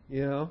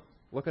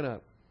 looking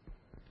up.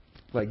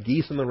 Like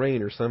geese in the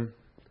rain or some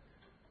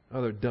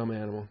other dumb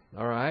animal.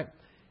 All right?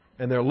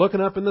 And they're looking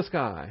up in the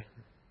sky.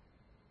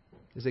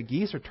 Is it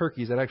geese or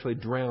turkeys that actually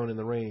drown in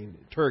the rain?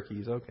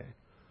 Turkeys, okay.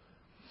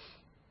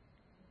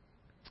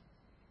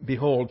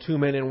 Behold, 2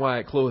 men in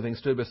white clothing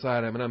stood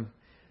beside him. And I'm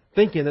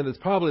thinking that it's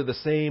probably the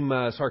same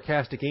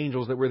sarcastic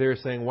angels that were there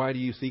saying, why do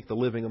you seek the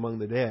living among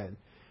the dead?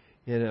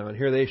 And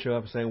here they show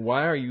up saying,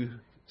 why are you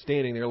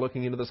standing there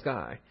looking into the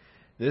sky?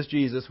 This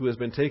Jesus who has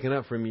been taken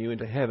up from you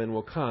into heaven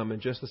will come in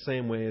just the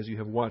same way as you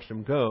have watched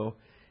him go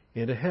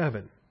into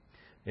heaven.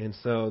 And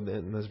so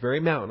then this very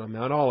mountain, on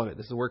Mount Olivet,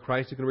 this is where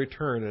Christ is going to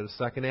return at a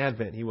second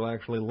advent. He will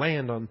actually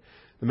land on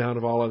the Mount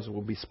of Olives. It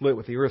will be split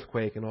with the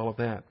earthquake and all of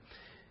that.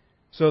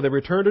 So they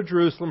returned to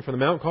Jerusalem from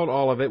the mount called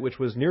Olivet, which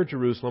was near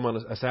Jerusalem, on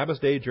a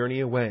Sabbath day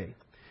journey away.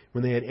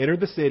 When they had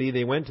entered the city,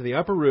 they went to the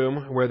upper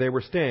room where they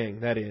were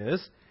staying. That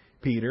is,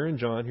 Peter and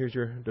John. Here's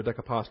your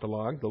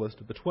dodecapostologue, the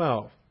list of the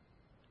 12.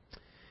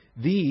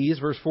 These,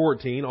 verse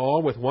 14,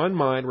 all with one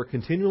mind were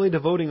continually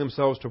devoting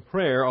themselves to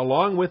prayer,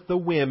 along with the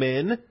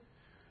women.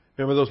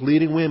 Remember those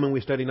leading women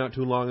we studied not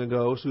too long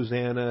ago,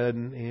 Susanna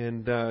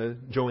and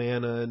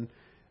Joanna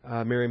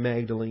and Mary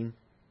Magdalene,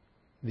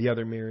 the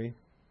other Mary.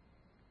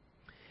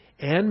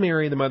 And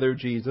Mary, the mother of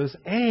Jesus,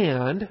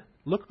 and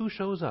look who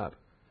shows up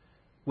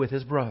with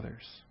his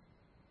brothers.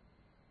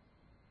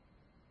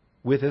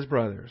 With his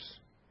brothers.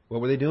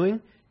 What were they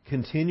doing?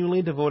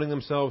 Continually devoting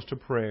themselves to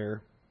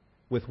prayer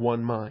with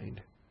one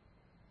mind.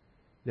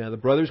 Now, the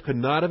brothers could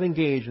not have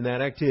engaged in that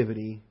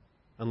activity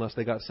unless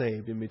they got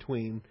saved in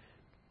between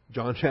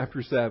John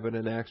chapter 7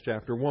 and Acts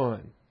chapter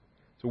 1.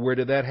 So where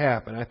did that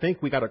happen? I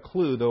think we got a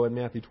clue, though, in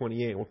Matthew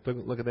 28. We'll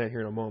look at that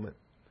here in a moment.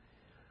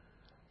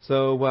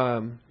 So,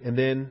 and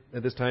then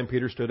at this time,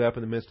 Peter stood up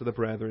in the midst of the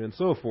brethren and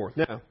so forth.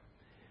 Now,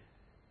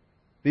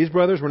 these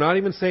brothers were not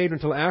even saved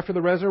until after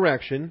the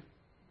resurrection,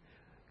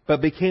 but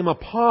became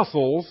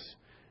apostles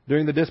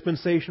during the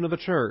dispensation of the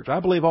church. I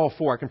believe all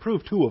four. I can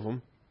prove 2 of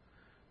them.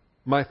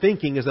 My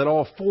thinking is that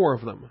all 4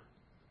 of them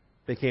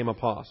became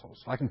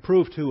apostles. I can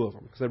prove 2 of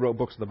them because they wrote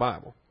books of the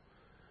Bible.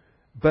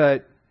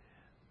 But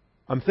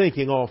I'm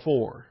thinking all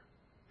 4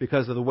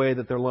 because of the way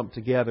that they're lumped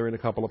together in a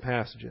couple of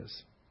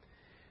passages.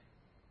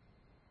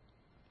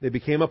 They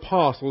became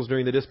apostles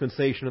during the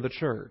dispensation of the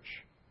church.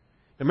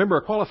 Now remember,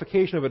 a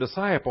qualification of a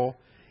disciple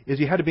is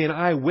you had to be an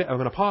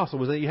apostle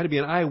was that you had to be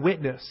an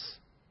eyewitness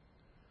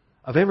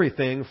of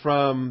everything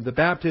from the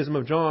baptism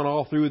of John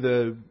all through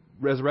the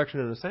resurrection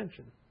and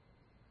ascension.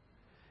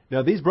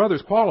 Now these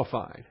brothers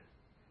qualified,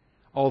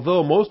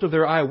 although most of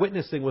their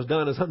eyewitnessing was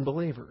done as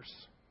unbelievers.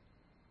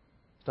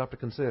 Stop to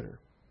consider.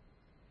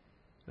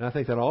 And I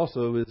think that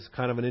also is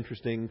kind of an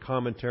interesting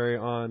commentary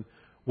on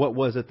what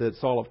was it that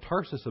Saul of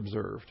Tarsus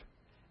observed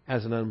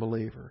as an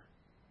unbeliever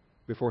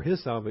before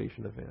his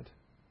salvation event.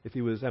 If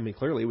he was,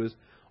 clearly he was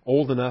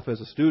old enough as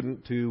a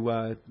student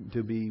to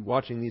be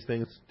watching these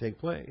things take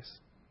place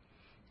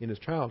in his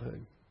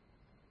childhood.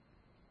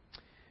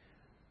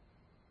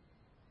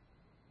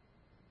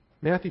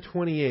 Matthew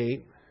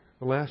 28,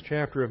 the last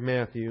chapter of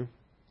Matthew.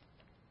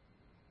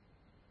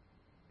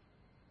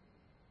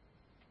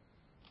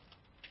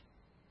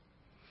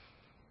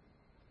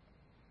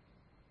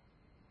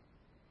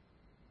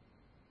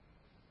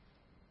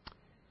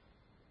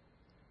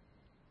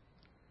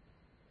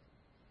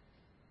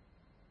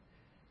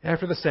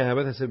 After the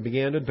Sabbath, as it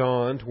began to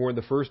dawn toward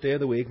the first day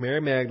of the week,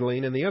 Mary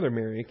Magdalene and the other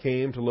Mary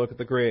came to look at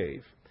the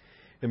grave.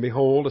 And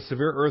behold, a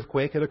severe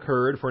earthquake had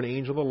occurred, for an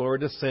angel of the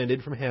Lord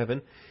descended from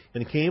heaven,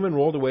 and came and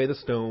rolled away the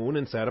stone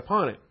and sat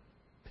upon it.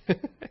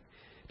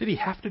 Did he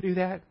have to do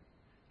that?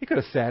 He could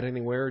have sat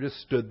anywhere or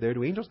just stood there.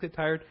 Do angels get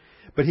tired?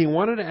 But he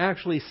wanted to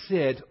actually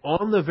sit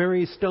on the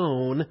very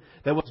stone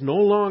that was no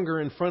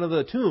longer in front of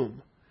the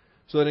tomb.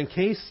 So that in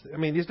case,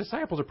 these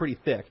disciples are pretty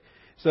thick.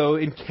 So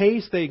in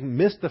case they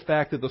missed the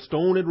fact that the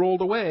stone had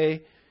rolled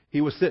away,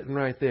 he was sitting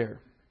right there.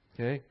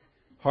 Okay?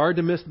 Hard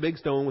to miss the big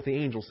stone with the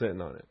angel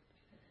sitting on it.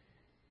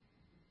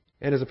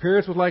 And his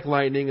appearance was like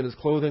lightning, and his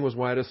clothing was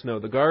white as snow.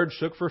 The guards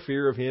shook for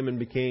fear of him and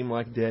became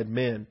like dead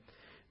men.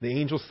 The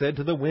angel said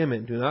to the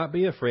women, "Do not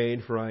be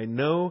afraid, for I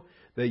know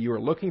that you are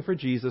looking for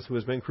Jesus who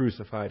has been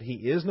crucified. He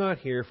is not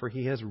here, for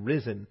he has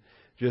risen,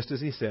 just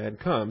as he said.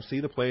 Come, see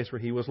the place where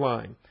he was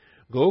lying.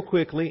 Go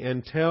quickly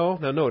and tell,"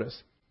 now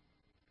notice,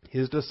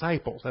 his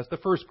disciples, that's the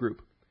first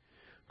group.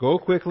 "Go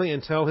quickly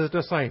and tell his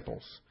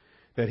disciples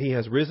that he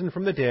has risen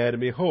from the dead,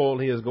 and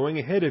behold, he is going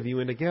ahead of you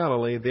into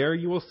Galilee. There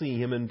you will see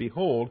him, and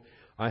behold,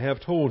 I have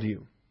told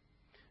you."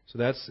 So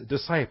that's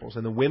disciples.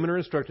 And the women are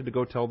instructed to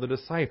go tell the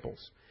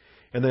disciples.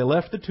 And they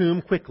left the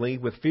tomb quickly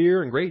with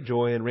fear and great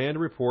joy and ran to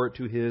report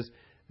to his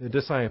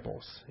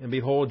disciples. And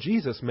behold,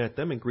 Jesus met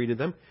them and greeted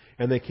them.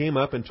 And they came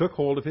up and took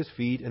hold of his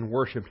feet and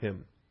worshipped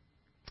him.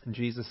 And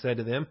Jesus said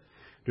to them,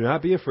 "Do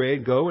not be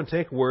afraid. Go and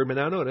take word." But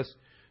now notice,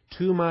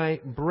 "to my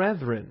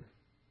brethren,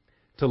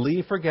 to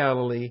leave for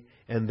Galilee,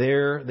 and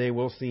there they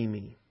will see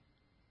me."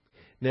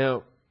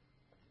 Now,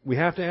 we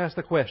have to ask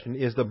the question,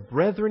 is the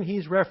brethren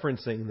he's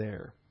referencing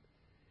there,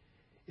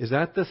 is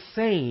that the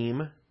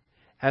same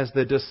as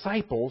the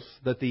disciples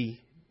that the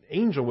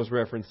angel was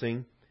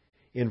referencing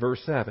in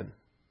verse 7?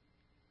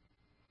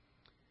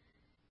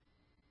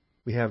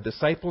 We have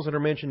disciples that are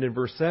mentioned in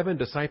verse 7,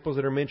 disciples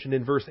that are mentioned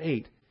in verse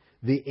 8.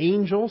 The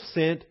angel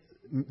sent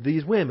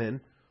these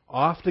women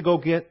off to go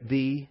get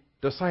the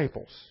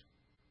disciples,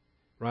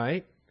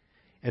 right?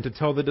 And to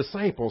tell the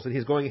disciples that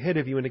he's going ahead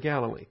of you into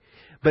Galilee.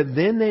 But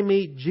then they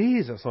meet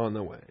Jesus on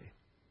the way.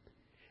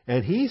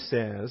 And he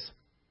says,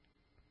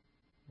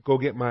 "Go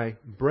get my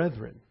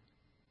brethren."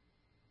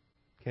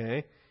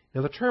 Okay?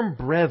 Now the term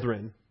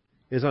brethren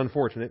is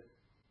unfortunate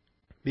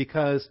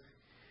because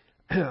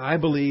I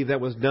believe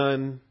that was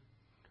done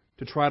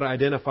to try to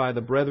identify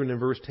the brethren in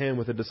verse 10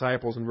 with the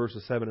disciples in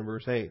verses 7 and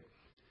verse 8.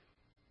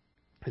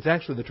 It's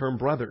actually the term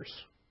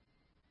brothers.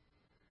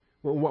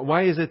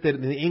 Why is it that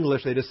in the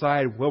English they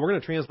decide, well, we're going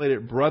to translate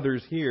it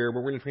brothers here, but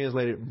we're going to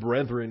translate it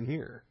brethren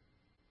here?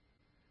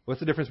 What's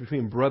the difference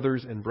between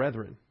brothers and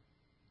brethren?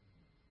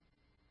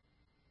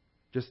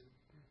 Just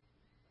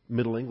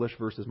Middle English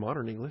versus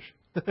modern English.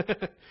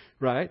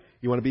 Right?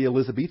 You want to be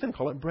Elizabethan?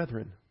 Call it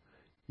brethren.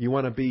 You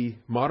want to be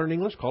modern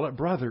English? Call it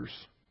brothers.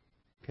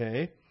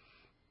 Okay?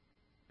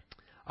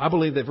 I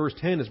believe that verse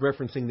 10 is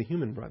referencing the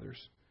human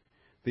brothers,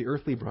 the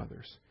earthly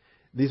brothers.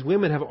 These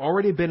women have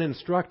already been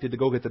instructed to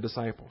go get the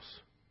disciples.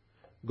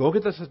 Go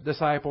get the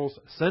disciples,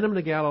 send them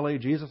to Galilee,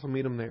 Jesus will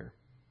meet them there.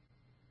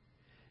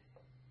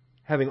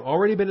 Having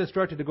already been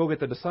instructed to go get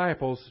the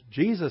disciples,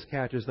 Jesus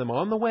catches them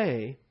on the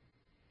way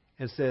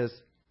and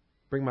says,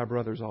 "Bring my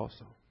brothers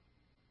also.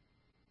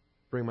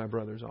 Bring my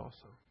brothers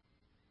also."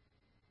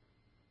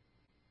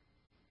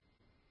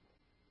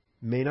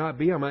 May not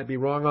be, I might be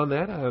wrong on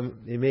that.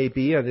 It may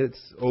be, and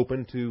it's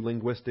open to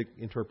linguistic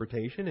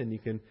interpretation, and you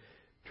can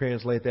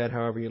translate that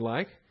however you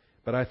like.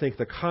 But I think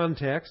the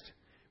context,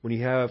 when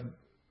you have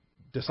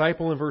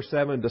disciple in verse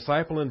 7,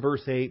 disciple in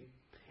verse 8,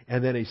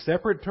 and then a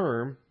separate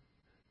term,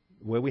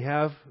 where we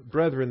have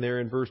brethren there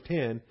in verse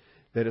 10,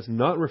 that is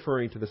not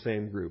referring to the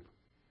same group.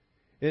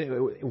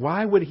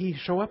 Why would he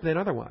show up then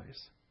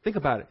otherwise? Think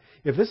about it.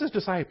 If this is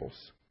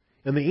disciples,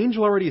 and the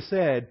angel already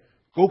said,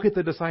 "Go get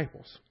the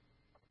disciples,"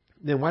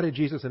 then why did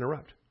Jesus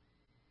interrupt?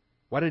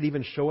 Why did he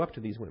even show up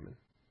to these women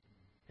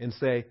and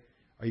say,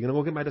 "Are you going to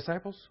go get my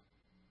disciples?"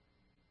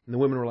 And the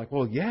women were like,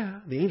 "Well,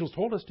 yeah, the angels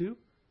told us to."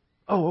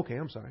 "Oh, okay,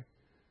 I'm sorry."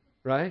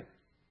 Right?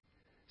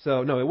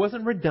 So, no, it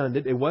wasn't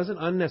redundant. It wasn't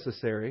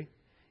unnecessary.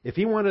 If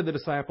he wanted the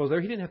disciples there,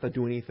 he didn't have to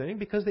do anything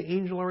because the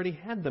angel already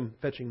had them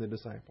fetching the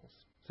disciples.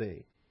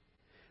 See?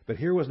 But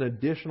here was an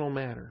additional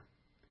matter.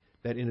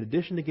 That in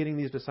addition to getting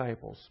these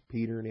disciples,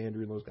 Peter and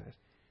Andrew and those guys,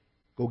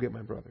 go get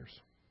my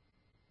brothers.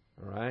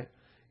 All right?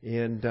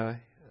 And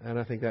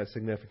I think that's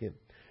significant.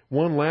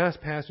 One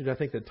last passage I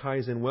think that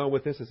ties in well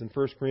with this is in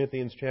 1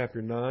 Corinthians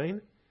chapter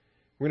 9.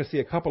 We're going to see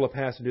a couple of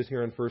passages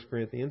here on 1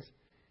 Corinthians,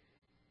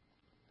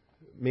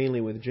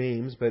 mainly with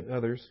James, but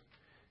others.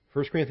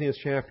 1 Corinthians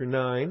chapter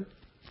 9.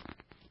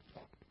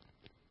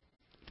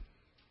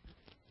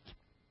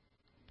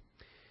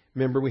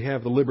 Remember, we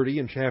have the liberty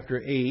in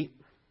chapter 8,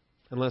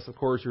 unless, of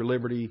course, your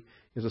liberty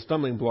is a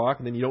stumbling block,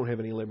 and then you don't have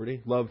any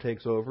liberty. Love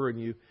takes over, and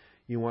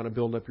you want to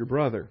build up your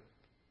brother.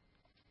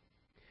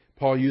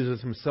 Paul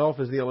uses himself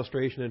as the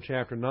illustration in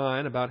chapter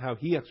 9 about how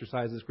he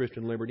exercises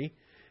Christian liberty.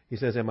 He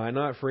says, "Am I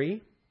not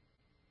free?"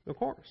 Of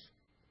course.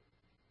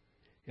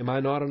 "Am I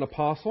not an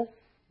apostle?"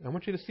 I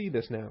want you to see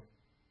this now.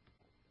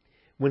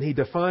 when he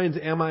defines,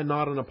 am I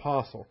not an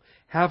apostle?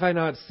 Have I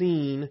not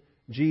seen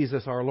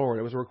Jesus our Lord?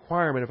 It was a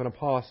requirement of an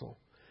apostle,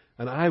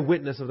 an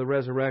eyewitness of the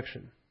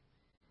resurrection.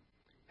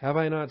 Have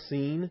I not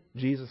seen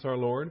Jesus our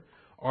Lord?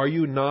 Are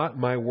you not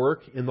my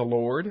work in the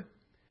Lord?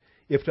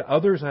 If to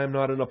others I am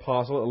not an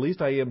apostle, at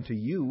least I am to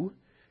you,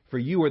 for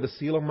you are the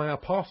seal of my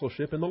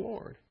apostleship in the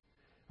Lord.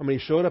 I mean,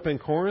 he showed up in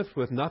Corinth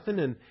with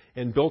nothing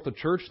and built a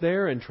church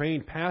there and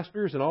trained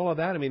pastors and all of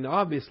that. I mean,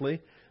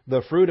 obviously,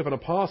 the fruit of an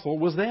apostle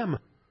was them.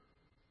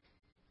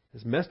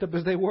 As messed up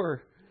as they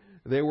were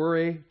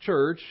a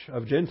church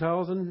of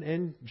Gentiles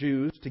and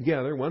Jews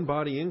together, one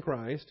body in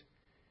Christ,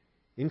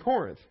 in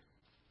Corinth.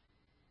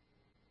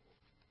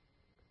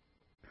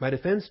 My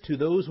defense to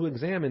those who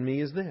examine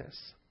me is this: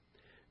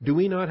 do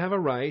we not have a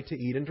right to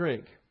eat and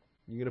drink?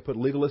 You're going to put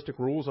legalistic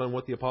rules on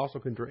what the apostle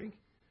can drink?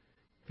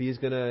 If he's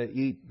going to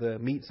eat the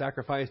meat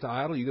sacrificed to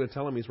idol, you're going to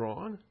tell him he's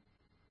wrong?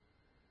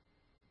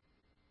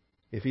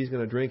 If he's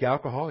going to drink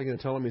alcohol, you're going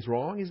to tell him he's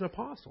wrong? He's an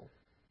apostle.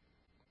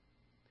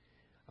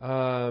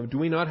 Do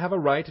we not have a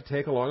right to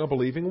take along a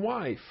believing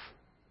wife?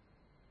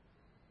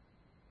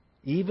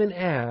 Even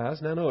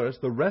as, now notice,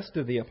 the rest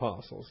of the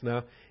apostles. Now,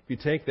 if you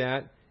take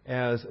that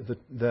as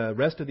the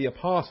rest of the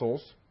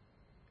apostles,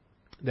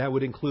 that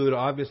would include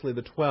obviously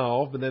the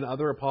 12, but then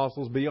other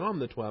apostles beyond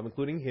the 12,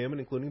 including him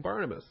and including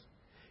Barnabas,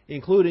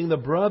 including the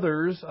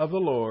brothers of the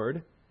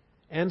Lord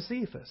and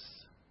Cephas,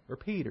 or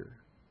Peter.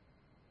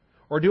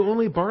 Or do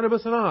only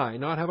Barnabas and I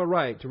not have a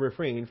right to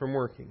refrain from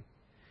working?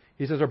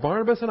 He says, are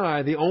Barnabas and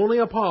I the only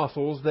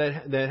apostles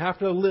that have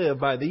to live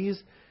by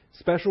these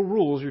special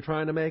rules you're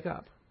trying to make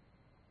up?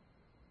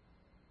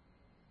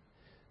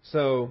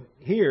 So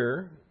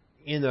here,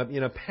 in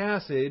a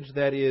passage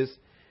that is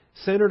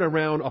centered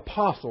around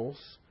apostles,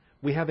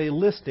 we have a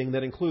listing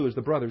that includes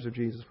the brothers of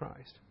Jesus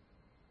Christ.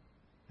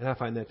 And I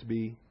find that to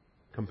be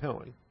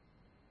compelling.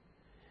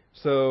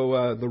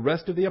 So the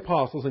rest of the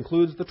apostles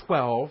includes the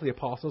 12, the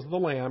apostles of the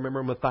Lamb.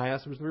 Remember,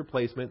 Matthias was the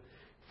replacement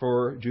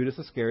for Judas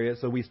Iscariot.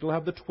 So we still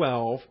have the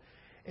 12,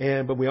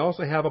 but we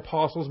also have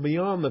apostles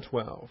beyond the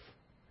 12.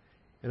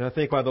 And I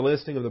think by the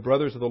listing of the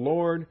brothers of the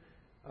Lord,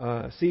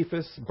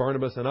 Cephas,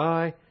 Barnabas, and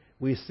I,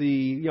 we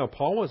see,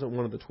 Paul wasn't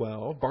one of the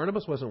 12.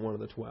 Barnabas wasn't one of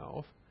the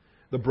 12.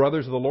 The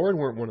brothers of the Lord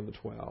weren't one of the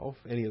 12,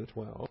 any of the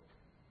 12.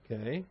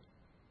 Okay?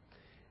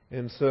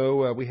 And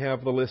so we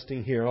have the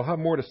listing here. I'll have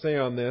more to say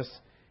on this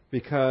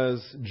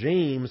because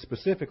James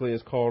specifically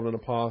is called an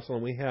apostle,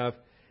 and we have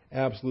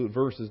absolute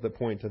verses that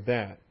point to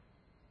that.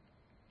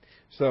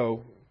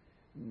 So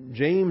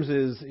James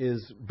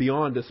is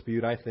beyond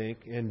dispute, I think,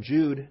 and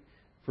Jude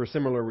for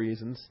similar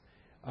reasons.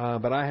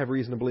 But I have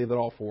reason to believe that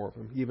all four of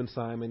them, even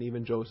Simon,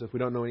 even Joseph, we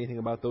don't know anything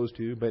about those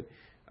two, but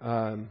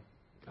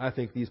I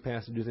think these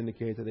passages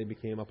indicate that they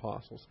became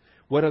apostles.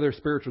 What other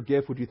spiritual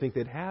gift would you think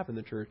they'd have in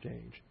the church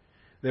age?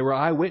 They were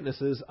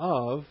eyewitnesses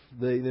of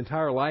the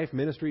entire life,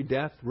 ministry,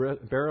 death,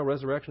 burial,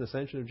 resurrection,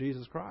 ascension of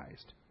Jesus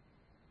Christ.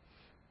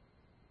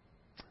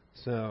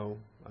 So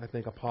I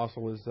think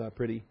apostle is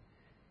pretty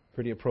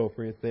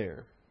appropriate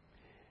there.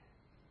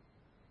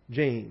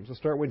 James. Let's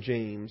start with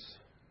James.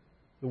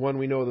 The one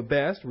we know the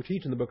best. We're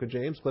teaching the book of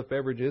James. Cliff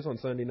Beveridge is on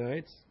Sunday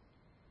nights.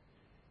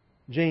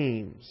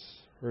 James,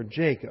 or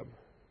Jacob.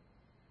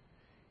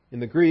 In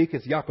the Greek,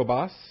 it's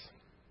Jakobos.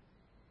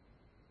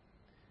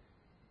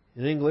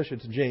 In English,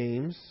 it's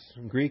James.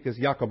 In Greek, it's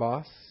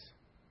Jakobos.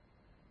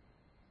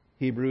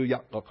 Hebrew,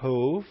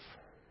 Yaakov.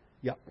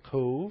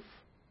 Yaakov.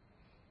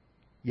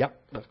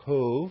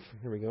 Yaakov.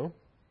 Here we go.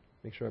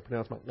 Make sure I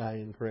pronounce my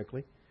name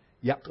correctly.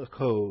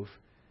 Yaakov.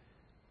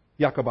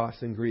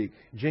 Jakobos in Greek.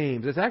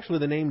 James. It's actually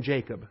the name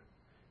Jacob.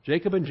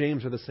 Jacob and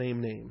James are the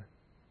same name.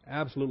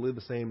 Absolutely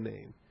the same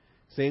name.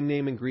 Same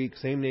name in Greek,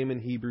 same name in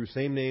Hebrew,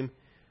 same name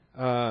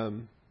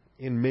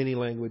in many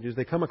languages.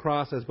 They come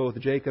across as both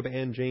Jacob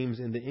and James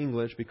in the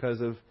English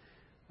because of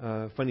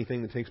a funny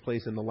thing that takes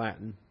place in the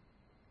Latin.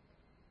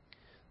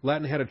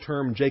 Latin had a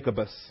term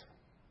Jacobus.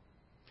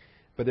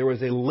 But there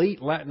was a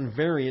late Latin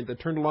variant that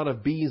turned a lot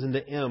of B's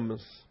into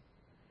M's.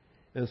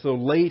 And so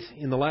late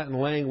in the Latin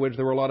language,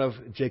 there were a lot of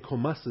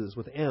Jacomuses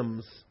with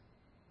M's.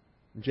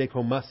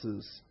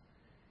 Jacomuses.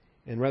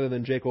 And rather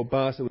than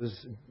Jacobus, it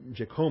was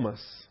Jacomus.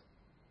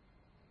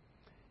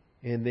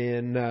 And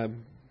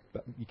then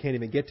you can't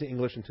even get to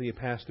English until you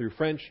pass through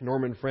French,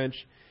 Norman French.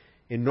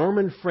 In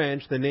Norman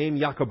French, the name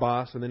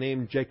Jacobus or the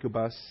name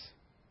Jacobus,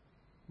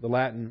 the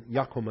Latin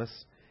Jacomus,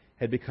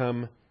 had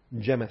become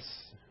Gemmes.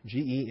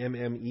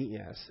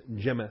 Gemmes.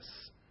 Gemmes.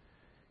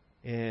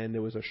 And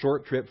there was a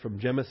short trip from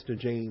Gemmes to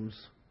James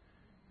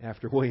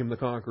after William the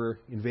Conqueror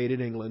invaded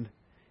England.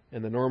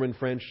 And the Norman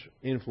French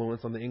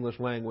influence on the English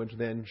language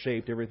then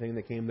shaped everything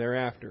that came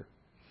thereafter.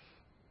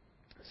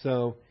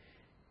 So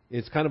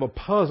it's kind of a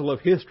puzzle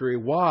of history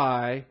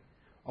why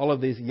all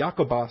of these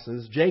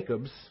Jacoboses,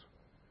 Jacobs,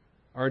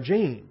 are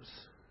James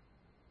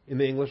in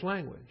the English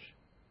language.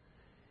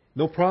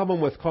 No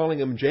problem with calling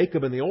him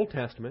Jacob in the Old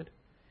Testament.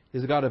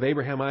 He's the God of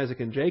Abraham, Isaac,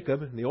 and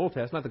Jacob in the Old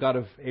Testament, not the God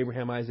of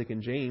Abraham, Isaac,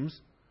 and James.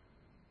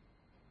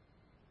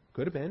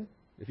 Could have been,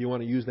 if you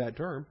want to use that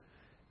term.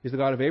 He's the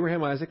God of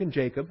Abraham, Isaac, and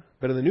Jacob.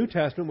 But in the New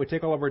Testament, we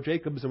take all of our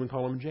Jacobs and we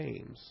call him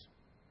James,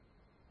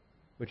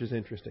 which is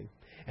interesting.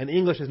 And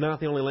English is not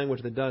the only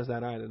language that does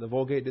that either. The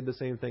Vulgate did the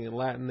same thing. In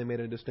Latin, they made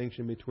a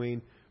distinction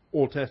between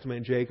Old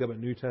Testament Jacob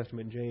and New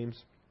Testament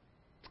James.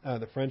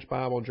 The French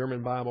Bible,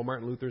 German Bible,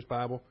 Martin Luther's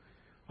Bible,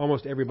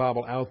 almost every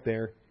Bible out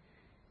there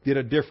did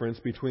a difference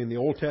between the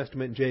Old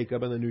Testament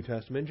Jacob and the New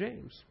Testament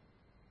James.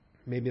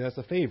 Maybe that's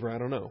a favor, I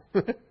don't know.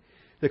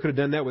 They could have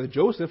done that with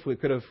Joseph. We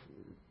could have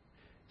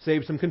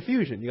saved some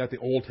confusion. You got the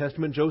Old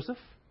Testament Joseph,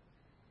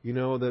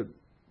 that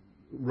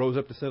rose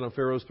up to sit on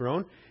Pharaoh's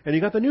throne. And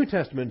you got the New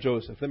Testament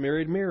Joseph that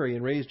married Mary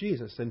and raised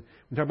Jesus. And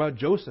we talk about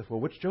Joseph.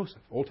 Well, which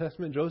Joseph? Old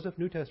Testament Joseph,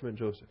 New Testament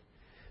Joseph.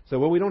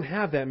 So, we don't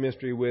have that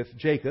mystery with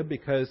Jacob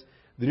because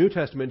the New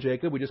Testament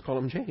Jacob, we just call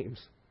him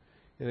James.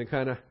 And it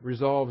kind of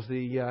resolves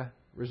the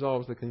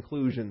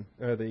conclusion,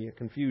 or the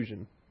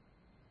confusion.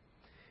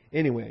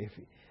 Anyway,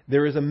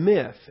 there is a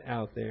myth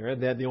out there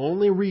that the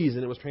only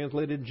reason it was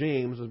translated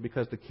James was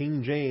because the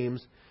King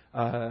James,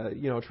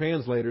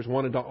 translators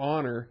wanted to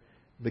honor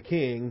the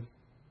king,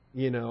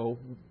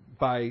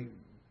 by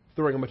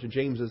throwing a bunch of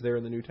Jameses there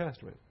in the New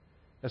Testament.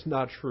 That's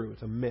not true.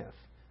 It's a myth.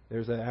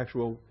 There's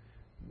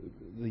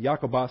the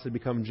Jacobus had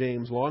become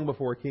James long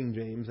before King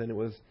James, and it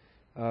was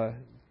an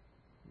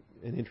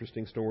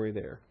interesting story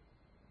there.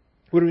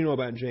 What do we know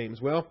about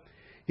James? Well,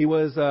 he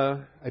was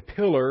a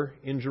pillar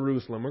in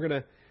Jerusalem. We're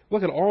going to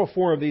look at all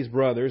four of these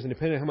brothers, and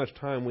depending on how much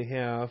time we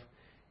have,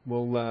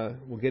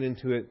 we'll get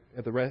into it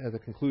at the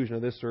conclusion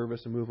of this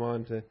service and move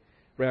on to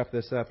wrap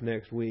this up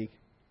next week.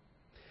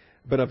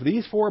 But of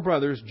these four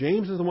brothers,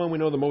 James is the one we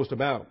know the most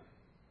about,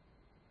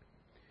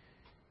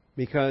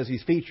 because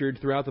he's featured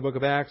throughout the book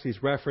of Acts.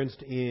 He's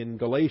referenced in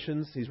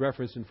Galatians. He's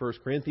referenced in 1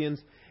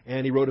 Corinthians.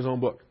 And he wrote his own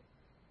book,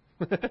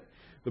 the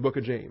book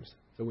of James.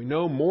 So we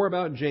know more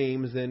about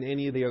James than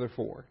any of the other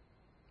four.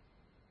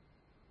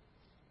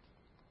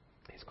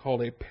 He's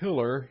called a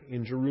pillar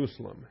in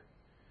Jerusalem.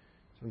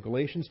 So in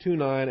Galatians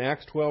 2:9,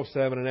 Acts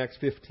 12:7, and Acts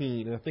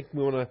 15. And I think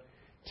we want to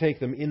take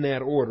them in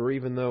that order,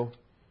 even though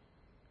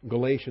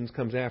Galatians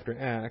comes after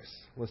Acts.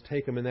 Let's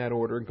take them in that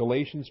order.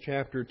 Galatians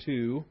chapter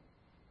 2.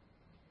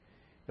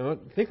 Now,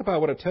 think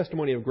about what a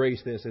testimony of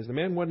grace this is. The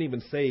man wasn't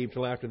even saved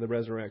till after the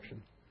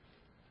resurrection.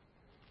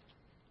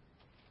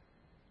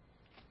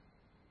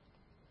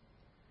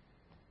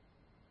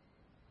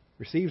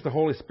 Receives the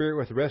Holy Spirit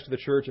with the rest of the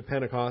church at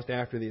Pentecost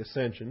after the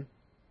ascension.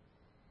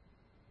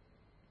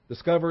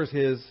 Discovers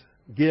his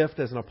gift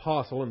as an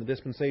apostle in the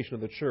dispensation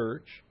of the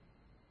church.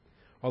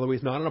 Although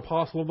he's not an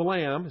apostle of the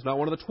Lamb, he's not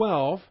one of the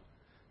 12,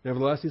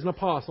 nevertheless he's an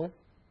apostle.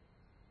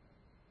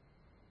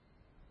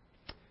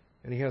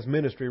 And he has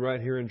ministry right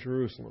here in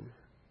Jerusalem.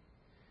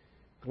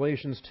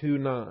 Galatians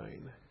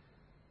 2:9.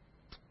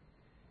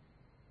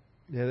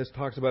 Now, this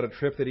talks about a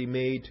trip that he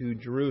made to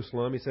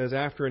Jerusalem. He says,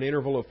 after an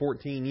interval of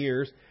 14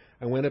 years,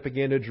 I went up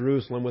again to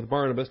Jerusalem with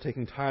Barnabas,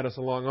 taking Titus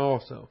along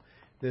also.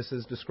 This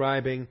is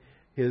describing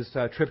his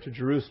trip to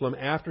Jerusalem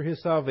after his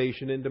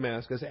salvation in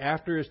Damascus,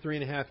 after his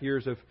 3.5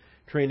 years of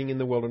training in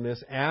the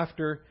wilderness,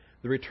 after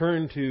the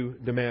return to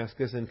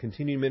Damascus and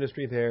continued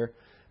ministry there,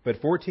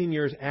 but 14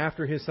 years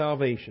after his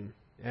salvation,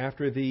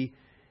 after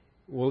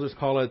we'll just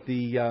call it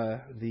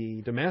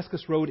the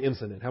Damascus Road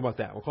incident. How about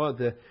that? We'll call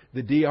it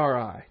the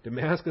DRI,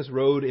 Damascus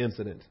Road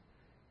incident,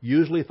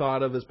 usually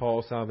thought of as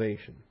Paul's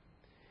salvation.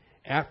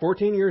 At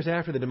 14 years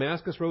after the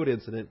Damascus Road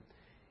incident,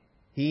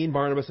 he and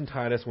Barnabas and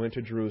Titus went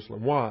to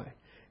Jerusalem. Why?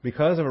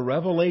 Because of a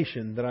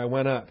revelation that I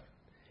went up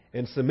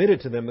and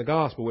submitted to them the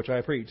gospel which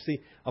I preached.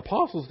 See,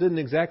 apostles couldn't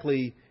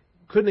exactly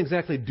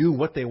do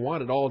what they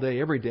wanted all day,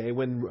 every day.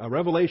 When a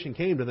revelation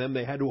came to them,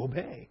 they had to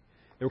obey.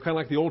 They were kind of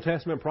like the Old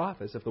Testament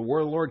prophets. If the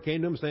word of the Lord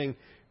came to them saying,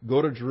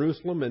 go to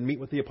Jerusalem and meet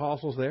with the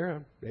apostles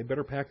there, they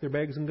better pack their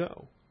bags and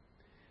go.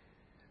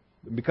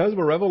 Because of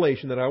a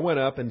revelation that I went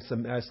up and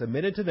I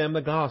submitted to them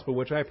the gospel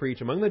which I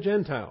preach among the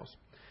Gentiles.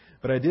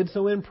 But I did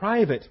so in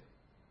private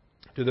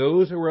to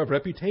those who were of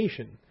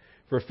reputation,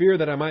 for fear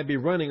that I might be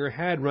running or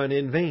had run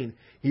in vain.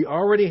 He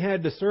already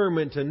had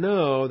discernment to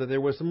know that there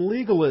was some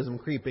legalism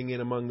creeping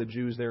in among the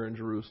Jews there in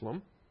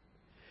Jerusalem,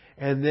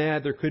 and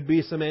that there could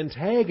be some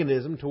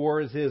antagonism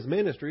towards his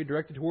ministry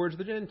directed towards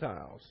the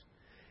Gentiles.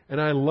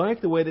 And I like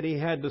the way that he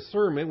had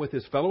discernment with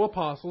his fellow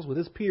apostles, with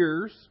his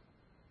peers,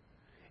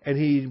 and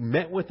he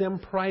met with them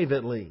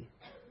privately,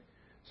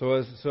 so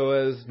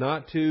as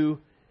not to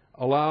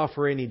allow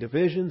for any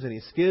divisions,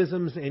 any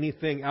schisms,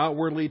 anything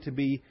outwardly to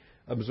be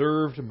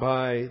observed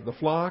by the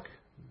flock,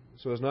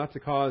 so as not to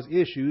cause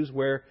issues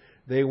where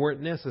they weren't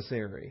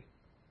necessary.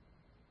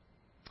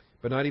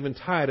 But not even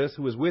Titus,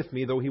 who was with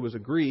me, though he was a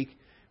Greek,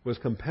 was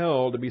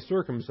compelled to be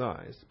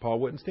circumcised. Paul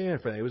wouldn't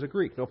stand for that. He was a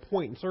Greek. No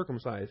point in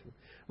circumcising.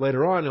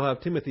 Later on, he'll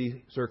have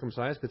Timothy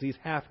circumcised because he's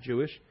half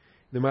Jewish.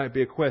 There might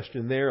be a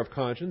question there of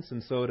conscience,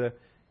 and so to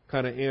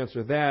kind of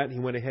answer that, he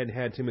went ahead and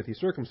had Timothy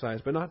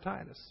circumcised, but not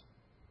Titus.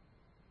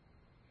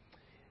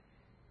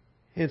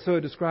 And so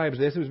it describes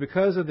this. It was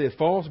because of the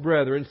false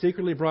brethren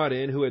secretly brought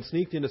in who had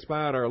sneaked in to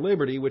spy out our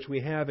liberty, which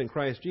we have in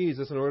Christ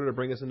Jesus, in order to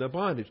bring us into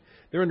bondage.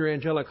 They're under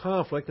angelic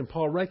conflict, and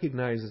Paul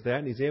recognizes that,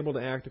 and he's able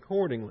to act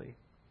accordingly.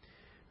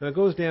 Now it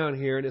goes down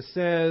here, and it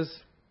says,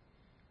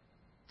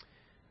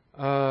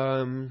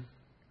 in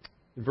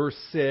verse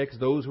 6,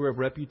 those who have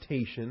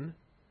reputation.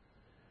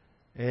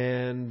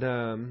 And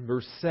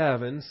verse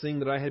 7, seeing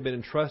that I had been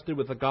entrusted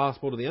with the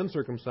gospel to the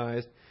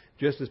uncircumcised,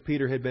 just as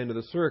Peter had been to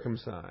the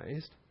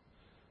circumcised.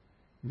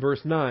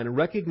 Verse 9,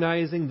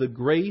 recognizing the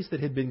grace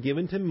that had been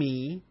given to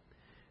me,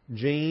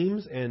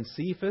 James and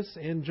Cephas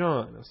and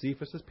John, now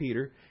Cephas is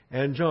Peter,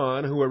 and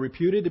John, who are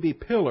reputed to be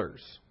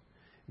pillars,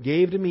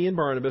 gave to me and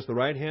Barnabas the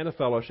right hand of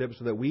fellowship,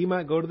 so that we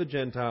might go to the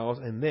Gentiles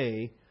and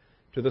they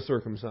to the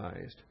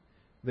circumcised.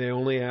 They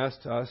only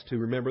asked us to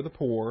remember the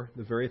poor,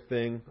 the very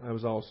thing I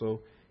was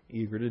also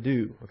eager to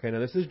do. Okay, now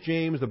this is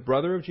James, the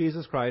brother of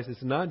Jesus Christ. This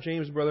is not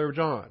James, the brother of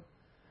John.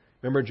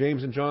 Remember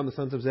James and John, the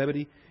sons of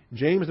Zebedee?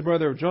 James, the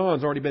brother of John,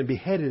 has already been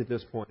beheaded at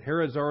this point.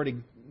 Herod's already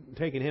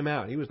taken him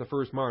out. He was the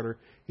first martyr.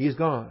 He's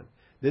gone.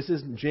 This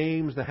is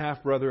James, the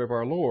half-brother of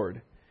our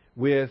Lord,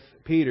 with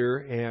Peter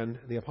and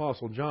the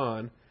Apostle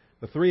John.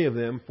 The three of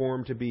them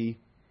formed to be,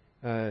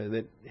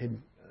 that had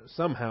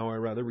somehow or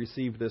rather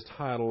received this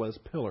title as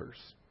pillars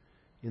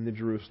in the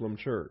Jerusalem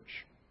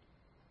church.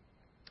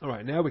 All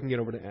right, now we can get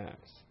over to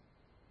Acts.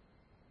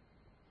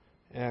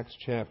 Acts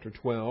chapter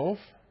 12.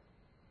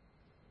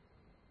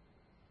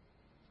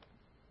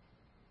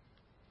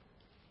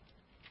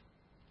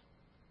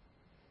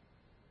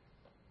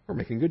 We're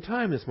making good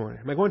time this morning.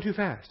 Am I going too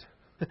fast?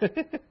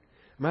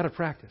 I'm out of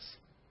practice.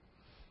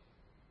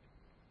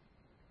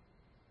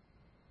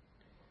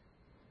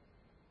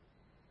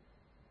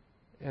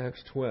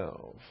 Acts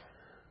 12.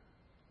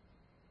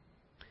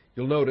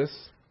 You'll notice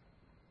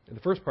in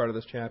the first part of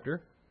this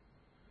chapter,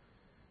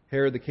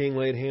 Herod the king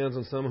laid hands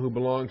on some who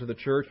belonged to the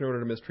church in order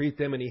to mistreat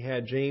them, and he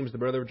had James, the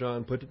brother of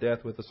John, put to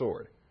death with the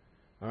sword.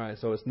 All right,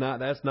 so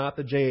that's not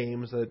the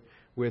James that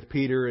with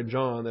Peter and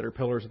John that are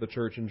pillars of the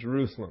church in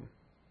Jerusalem.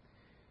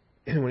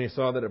 And when he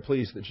saw that it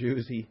pleased the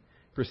Jews, he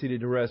proceeded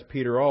to arrest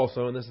Peter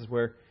also, and this is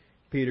where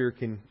Peter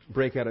can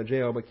break out of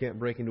jail but can't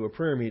break into a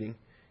prayer meeting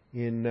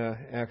in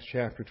Acts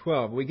chapter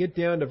 12. We get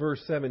down to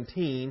verse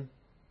 17,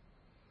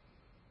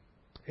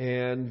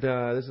 and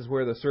this is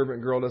where the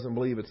servant girl doesn't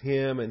believe it's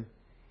him, and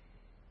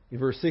in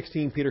verse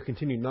 16, Peter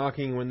continued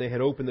knocking. When they had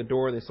opened the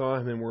door, they saw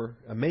him and were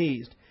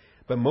amazed.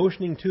 But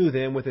motioning to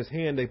them with his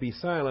hand to be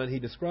silent, he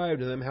described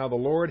to them how the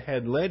Lord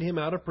had led him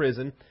out of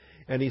prison.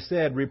 And he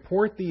said,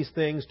 report these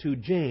things to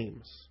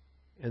James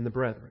and the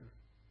brethren.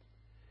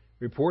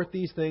 Report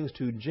these things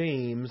to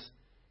James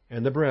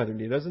and the brethren.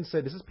 He doesn't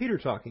say, this is Peter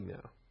talking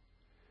now.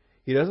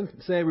 He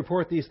doesn't say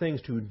report these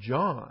things to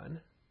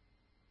John,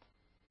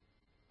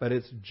 but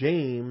it's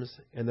James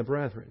and the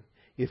brethren.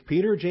 If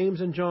Peter,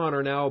 James, and John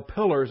are now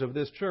pillars of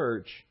this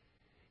church,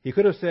 he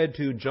could have said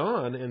to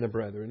John and the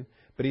brethren,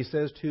 but he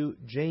says to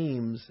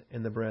James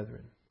and the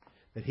brethren,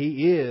 that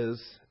he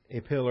is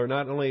a pillar,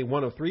 not only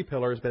one of three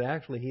pillars, but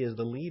actually he is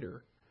the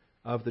leader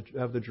of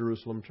the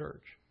Jerusalem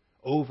church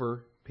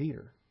over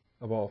Peter,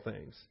 of all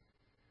things.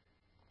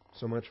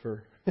 So much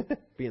for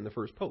being the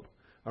first pope.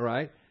 All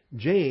right?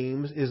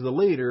 James is the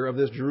leader of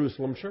this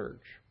Jerusalem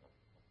church.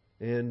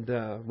 And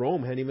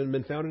Rome hadn't even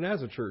been founded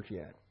as a church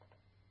yet.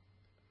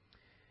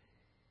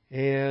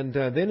 And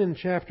then in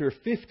chapter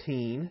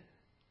 15,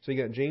 so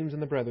you got James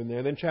and the brethren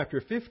there. Then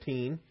chapter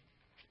 15,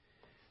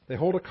 they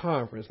hold a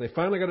conference. They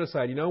finally got to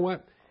decide, you know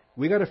what?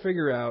 We got to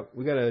figure out,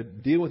 we got to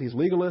deal with these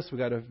legalists. We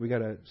got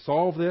to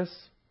solve this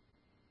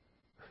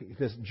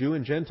Jew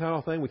and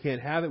Gentile thing. We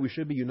can't have it. We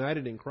should be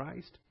united in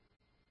Christ.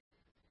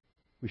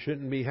 We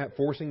shouldn't be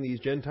forcing these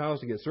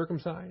Gentiles to get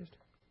circumcised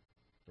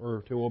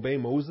or to obey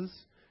Moses.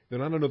 They're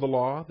not under the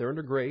law. They're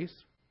under grace.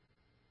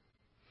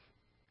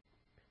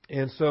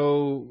 And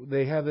so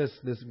they have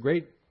this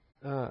great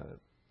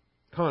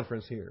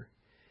conference here.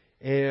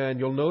 And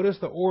you'll notice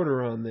the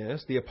order on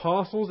this. The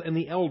apostles and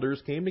the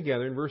elders came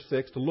together in verse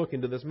 6 to look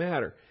into this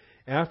matter.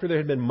 After there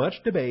had been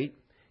much debate,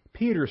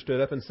 Peter stood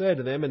up and said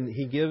to them, and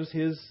he gives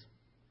his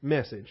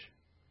message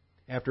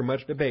after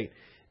much debate.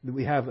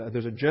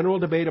 There's a general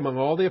debate among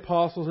all the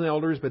apostles and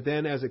elders, but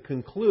then as it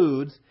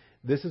concludes,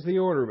 this is the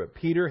order of it.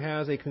 Peter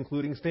has a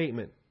concluding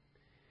statement.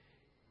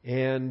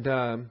 And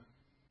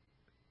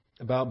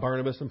about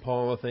Barnabas and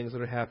Paul and the things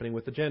that are happening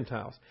with the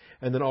Gentiles.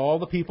 And then all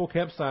the people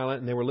kept silent,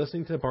 and they were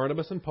listening to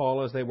Barnabas and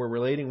Paul as they were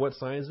relating what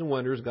signs and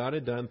wonders God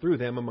had done through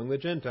them among the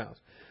Gentiles.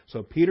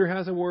 So Peter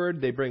has a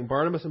word, they bring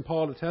Barnabas and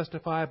Paul to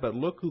testify, but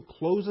look who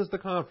closes the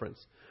conference,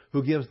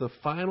 who gives the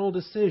final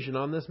decision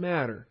on this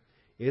matter.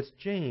 It's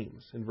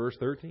James in verse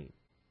 13.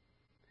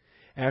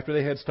 After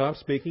they had stopped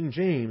speaking,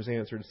 James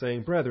answered,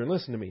 saying, Brethren,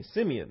 listen to me.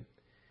 Simeon,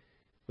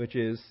 which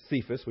is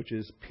Cephas, which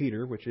is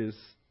Peter, which is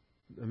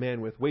a man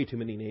with way too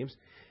many names.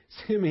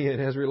 Simeon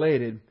has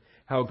related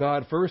how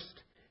God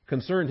first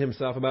concerned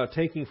himself about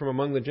taking from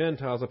among the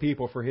Gentiles a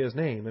people for his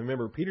name. And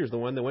remember, Peter's the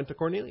one that went to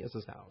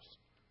Cornelius' house.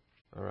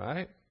 All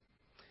right?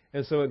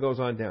 And so it goes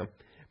on down.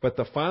 But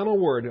the final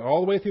word,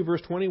 all the way through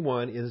verse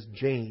 21, is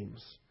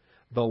James,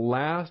 the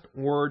last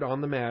word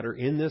on the matter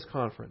in this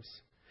conference,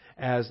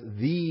 as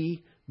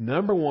the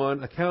number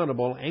one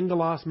accountable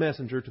angelos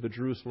messenger to the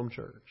Jerusalem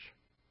church,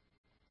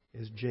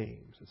 is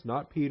James. It's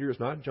not Peter, it's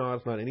not John,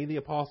 it's not any of the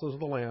apostles of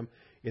the Lamb.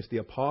 It's the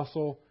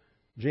apostle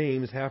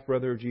James,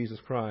 half-brother of Jesus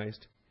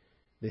Christ,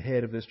 the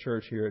head of this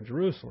church here at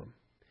Jerusalem.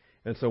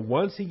 And so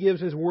once he gives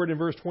his word in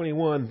verse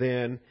 21,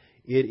 then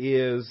it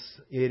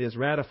is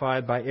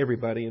ratified by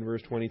everybody in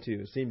verse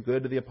 22. It seemed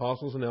good to the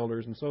apostles and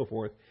elders and so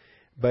forth.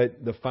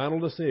 But the final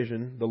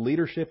decision, the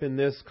leadership in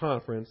this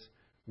conference,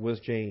 was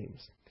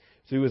James.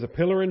 So he was a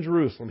pillar in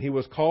Jerusalem. He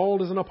was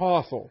called as an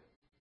apostle.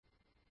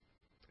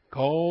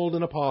 Called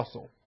an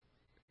apostle.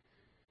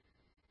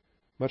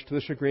 Much to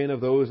the chagrin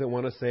of those that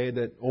want to say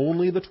that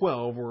only the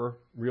 12 were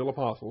real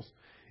apostles,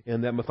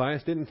 and that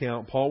Matthias didn't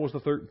count. Paul was the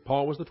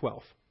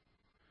 12th.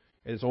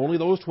 And it's only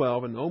those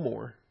 12 and no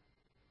more.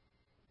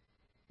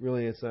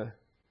 Really, it's a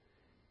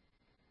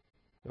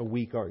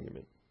weak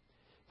argument.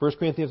 1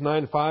 Corinthians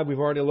 9:5 we've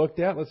already looked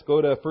at. Let's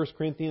go to 1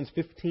 Corinthians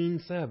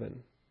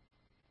 15:7.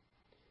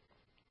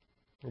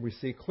 Where we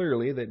see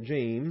clearly that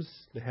James,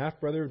 the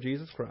half-brother of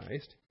Jesus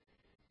Christ,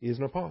 is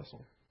an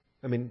apostle.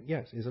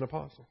 Yes, he's an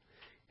apostle.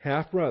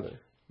 Half-brother.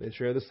 They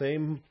share the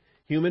same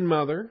human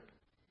mother.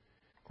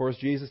 Of course,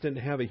 Jesus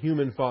didn't have a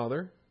human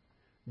father.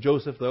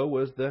 Joseph, though,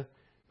 was the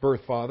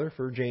birth father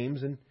for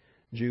James and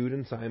Jude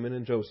and Simon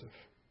and Joseph,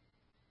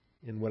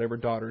 and whatever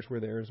daughters were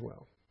there as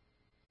well.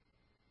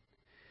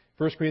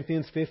 1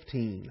 Corinthians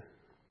 15.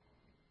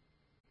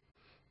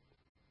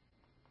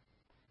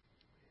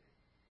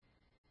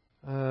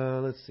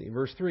 Let's see,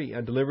 verse 3.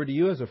 I delivered to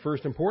you as of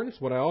first importance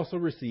what I also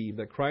received,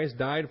 that Christ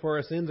died for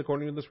our sins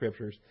according to the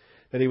Scriptures,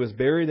 that He was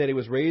buried, that He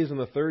was raised on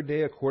the third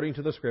day according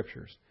to the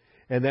Scriptures,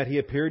 and that He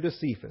appeared to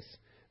Cephas,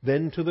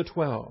 then to the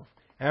 12.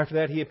 After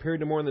that He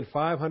appeared to more than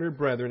 500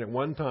 brethren at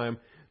one time,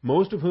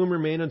 most of whom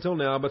remain until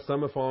now, but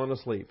some have fallen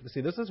asleep. You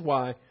see, this is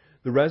why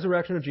the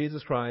resurrection of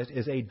Jesus Christ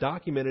is a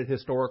documented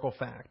historical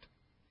fact.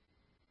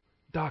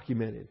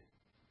 Documented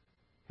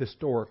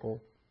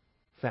historical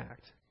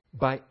fact.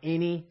 By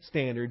any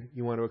standard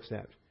you want to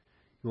accept.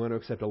 You want to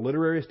accept a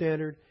literary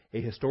standard, a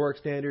historic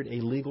standard,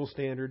 a legal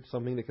standard,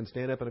 something that can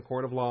stand up in a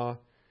court of law,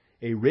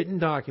 a written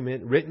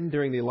document written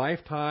during the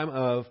lifetime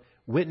of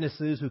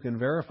witnesses who can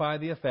verify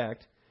the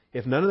effect.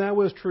 If none of that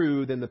was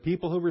true, then the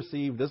people who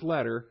received this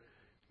letter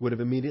would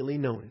have immediately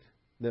known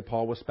it, that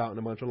Paul was spouting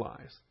a bunch of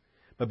lies.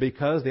 But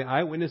because the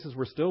eyewitnesses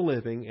were still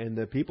living and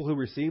the people who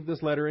received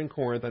this letter in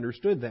Corinth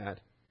understood that,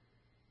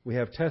 we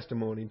have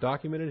testimony,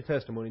 documented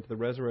testimony to the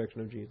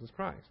resurrection of Jesus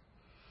Christ.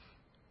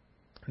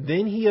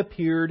 Then he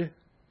appeared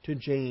to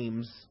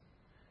James,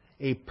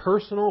 a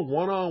personal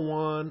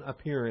one-on-one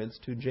appearance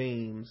to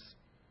James,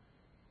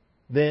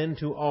 then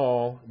to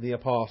all the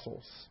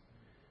apostles.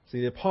 See,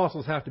 the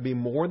apostles have to be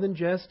more than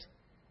just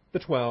the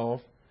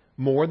 12,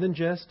 more than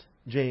just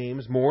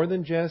James, more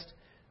than just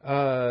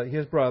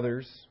his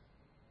brothers,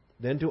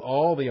 then to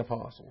all the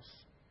apostles.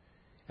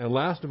 And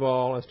last of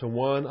all, as to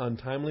one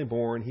untimely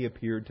born, he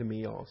appeared to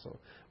me also.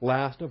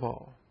 Last of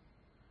all.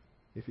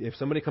 If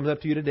somebody comes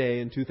up to you today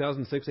in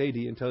 2006 AD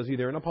and tells you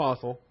they're an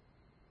apostle,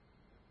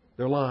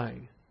 they're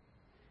lying.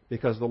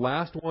 Because the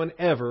last one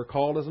ever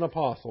called as an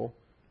apostle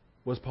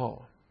was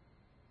Paul.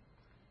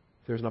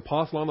 If there's an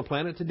apostle on the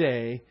planet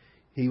today,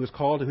 he was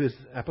called to his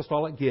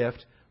apostolic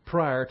gift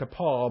prior to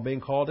Paul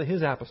being called to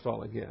his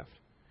apostolic gift.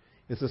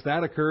 And since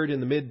that occurred in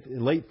the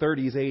late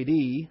 30s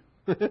AD,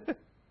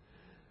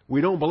 we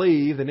don't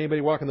believe that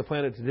anybody walking the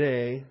planet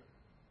today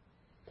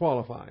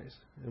qualifies.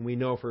 And we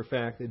know for a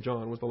fact that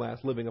John was the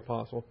last living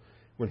apostle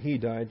when he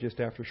died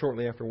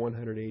shortly after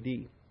 100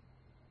 AD.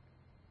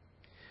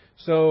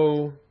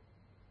 So,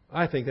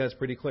 I think that's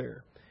pretty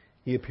clear.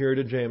 He appeared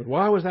to James.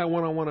 Why was that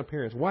one-on-one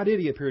appearance? Why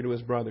did he appear to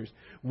his brothers?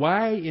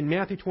 Why, in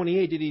Matthew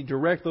 28, did he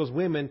direct those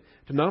women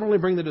to not only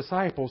bring the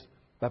disciples,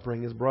 but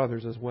bring his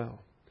brothers as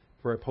well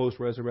for a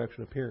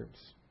post-resurrection appearance?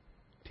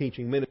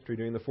 Teaching ministry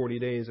during the 40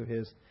 days of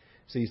his...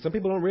 See, some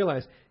people don't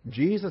realize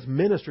Jesus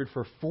ministered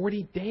for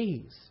 40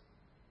 days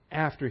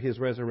after his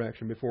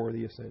resurrection, before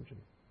the ascension.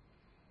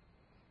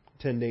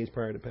 10 days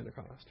prior to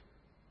Pentecost.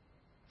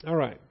 All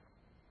right.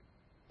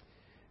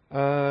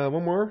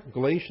 One more.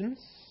 Galatians.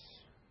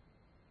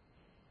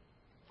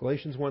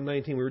 Galatians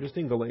 1:19. We were just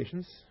in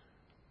Galatians.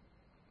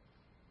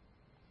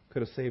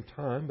 Could have saved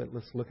time, but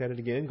let's look at it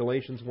again.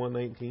 Galatians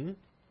 1:19.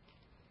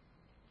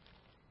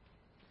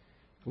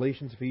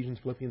 Galatians, Ephesians,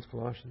 Philippians,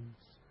 Colossians,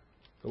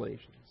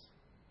 Galatians.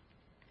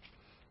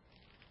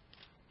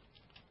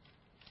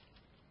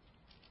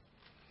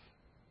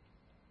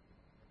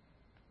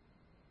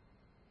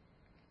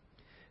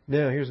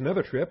 Now, here's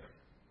another trip.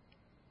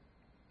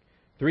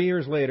 3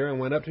 years later, I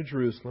went up to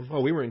Jerusalem.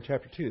 Oh, we were in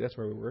chapter 2. That's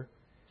where we were.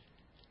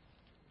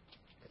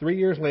 3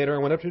 years later, I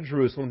went up to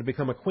Jerusalem to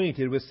become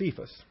acquainted with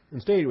Cephas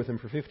and stayed with him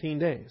for 15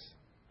 days.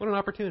 What an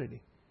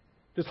opportunity.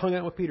 Just hung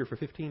out with Peter for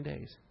 15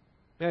 days.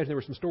 Imagine there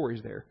were some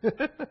stories there.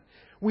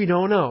 We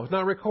don't know. It's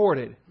not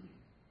recorded.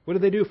 What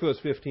did they do for those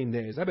 15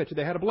 days? I bet you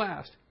they had a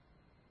blast.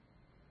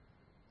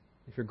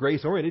 If you're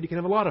grace-oriented, you can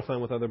have a lot of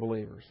fun with other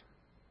believers.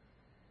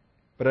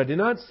 But I did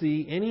not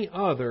see any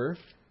other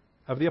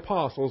of the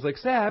apostles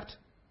except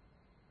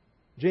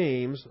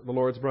James, the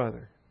Lord's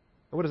brother.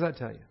 And what does that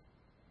tell you?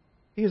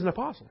 He's an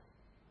apostle.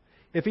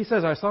 If he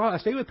says, I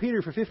stayed with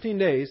Peter for 15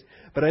 days,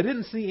 but I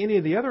didn't see any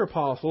of the other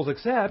apostles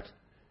except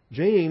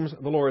James,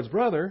 the Lord's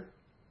brother,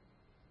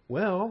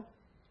 well,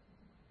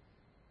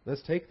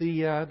 let's take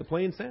the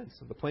plain sense.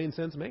 If the plain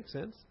sense makes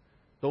sense,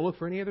 don't look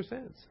for any other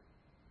sense.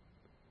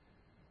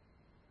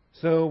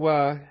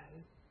 So,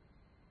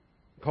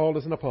 called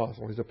as an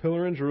apostle. He's a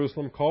pillar in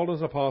Jerusalem, called as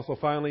an apostle.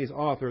 Finally, he's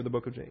author of the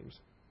book of James.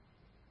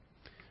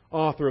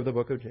 Author of the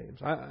book of James.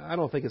 I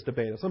don't think it's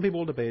debated. Some people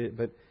will debate it,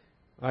 but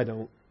I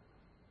don't.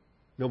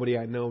 Nobody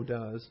I know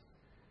does.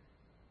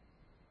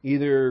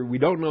 Either we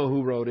don't know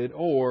who wrote it,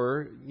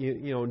 or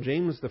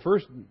James, the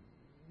first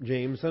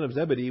James, son of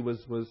Zebedee,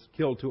 was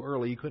killed too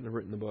early. He couldn't have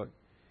written the book.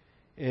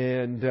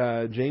 And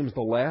James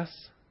the Less.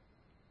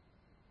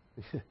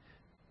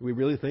 We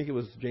really think it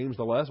was James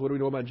the Less? What do we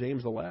know about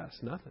James the Less?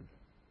 Nothing.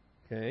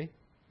 Okay?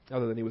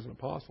 Other than he was an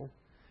apostle.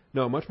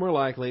 No, much more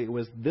likely it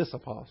was this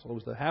apostle. It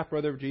was the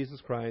half-brother of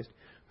Jesus Christ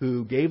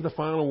who gave the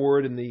final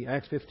word in the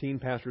Acts 15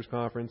 pastors'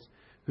 conference,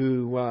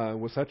 who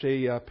was such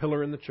a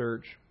pillar in the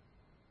church,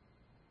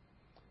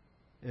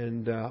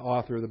 and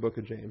author of the book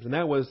of James. And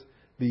that was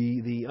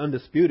the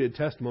undisputed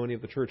testimony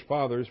of the church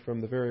fathers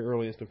from the very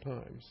earliest of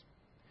times.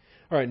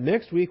 All right,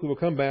 next week we will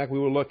come back. We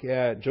will look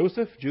at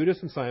Joseph, Judas,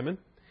 and Simon.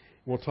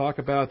 We'll talk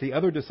about the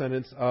other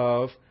descendants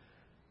of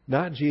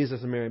not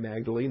Jesus and Mary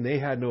Magdalene. They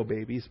had no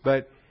babies,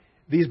 but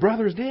these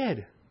brothers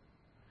did.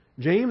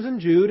 James and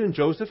Jude and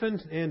Joseph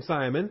and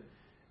Simon,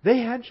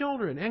 they had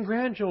children and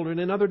grandchildren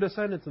and other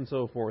descendants and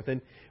so forth.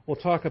 And we'll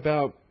talk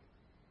about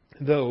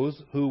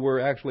those who were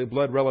actually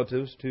blood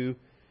relatives to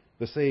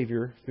the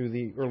Savior through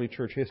the early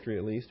church history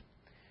at least.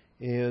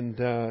 And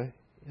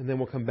then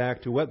we'll come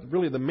back to what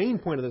really the main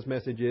point of this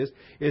message is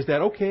that,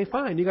 okay,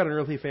 fine, you got an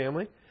earthly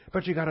family,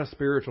 but you got a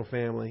spiritual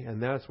family,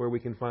 and that's where we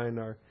can find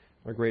our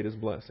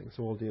greatest blessing.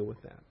 So we'll deal with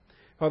that.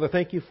 Father,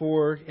 thank you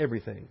for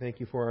everything.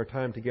 Thank you for our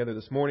time together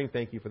this morning.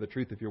 Thank you for the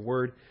truth of your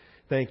word.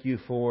 Thank you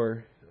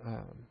for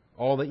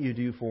all that you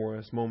do for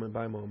us moment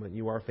by moment.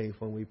 You are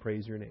faithful, and we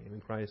praise your name.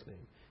 In Christ's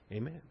name,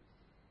 amen.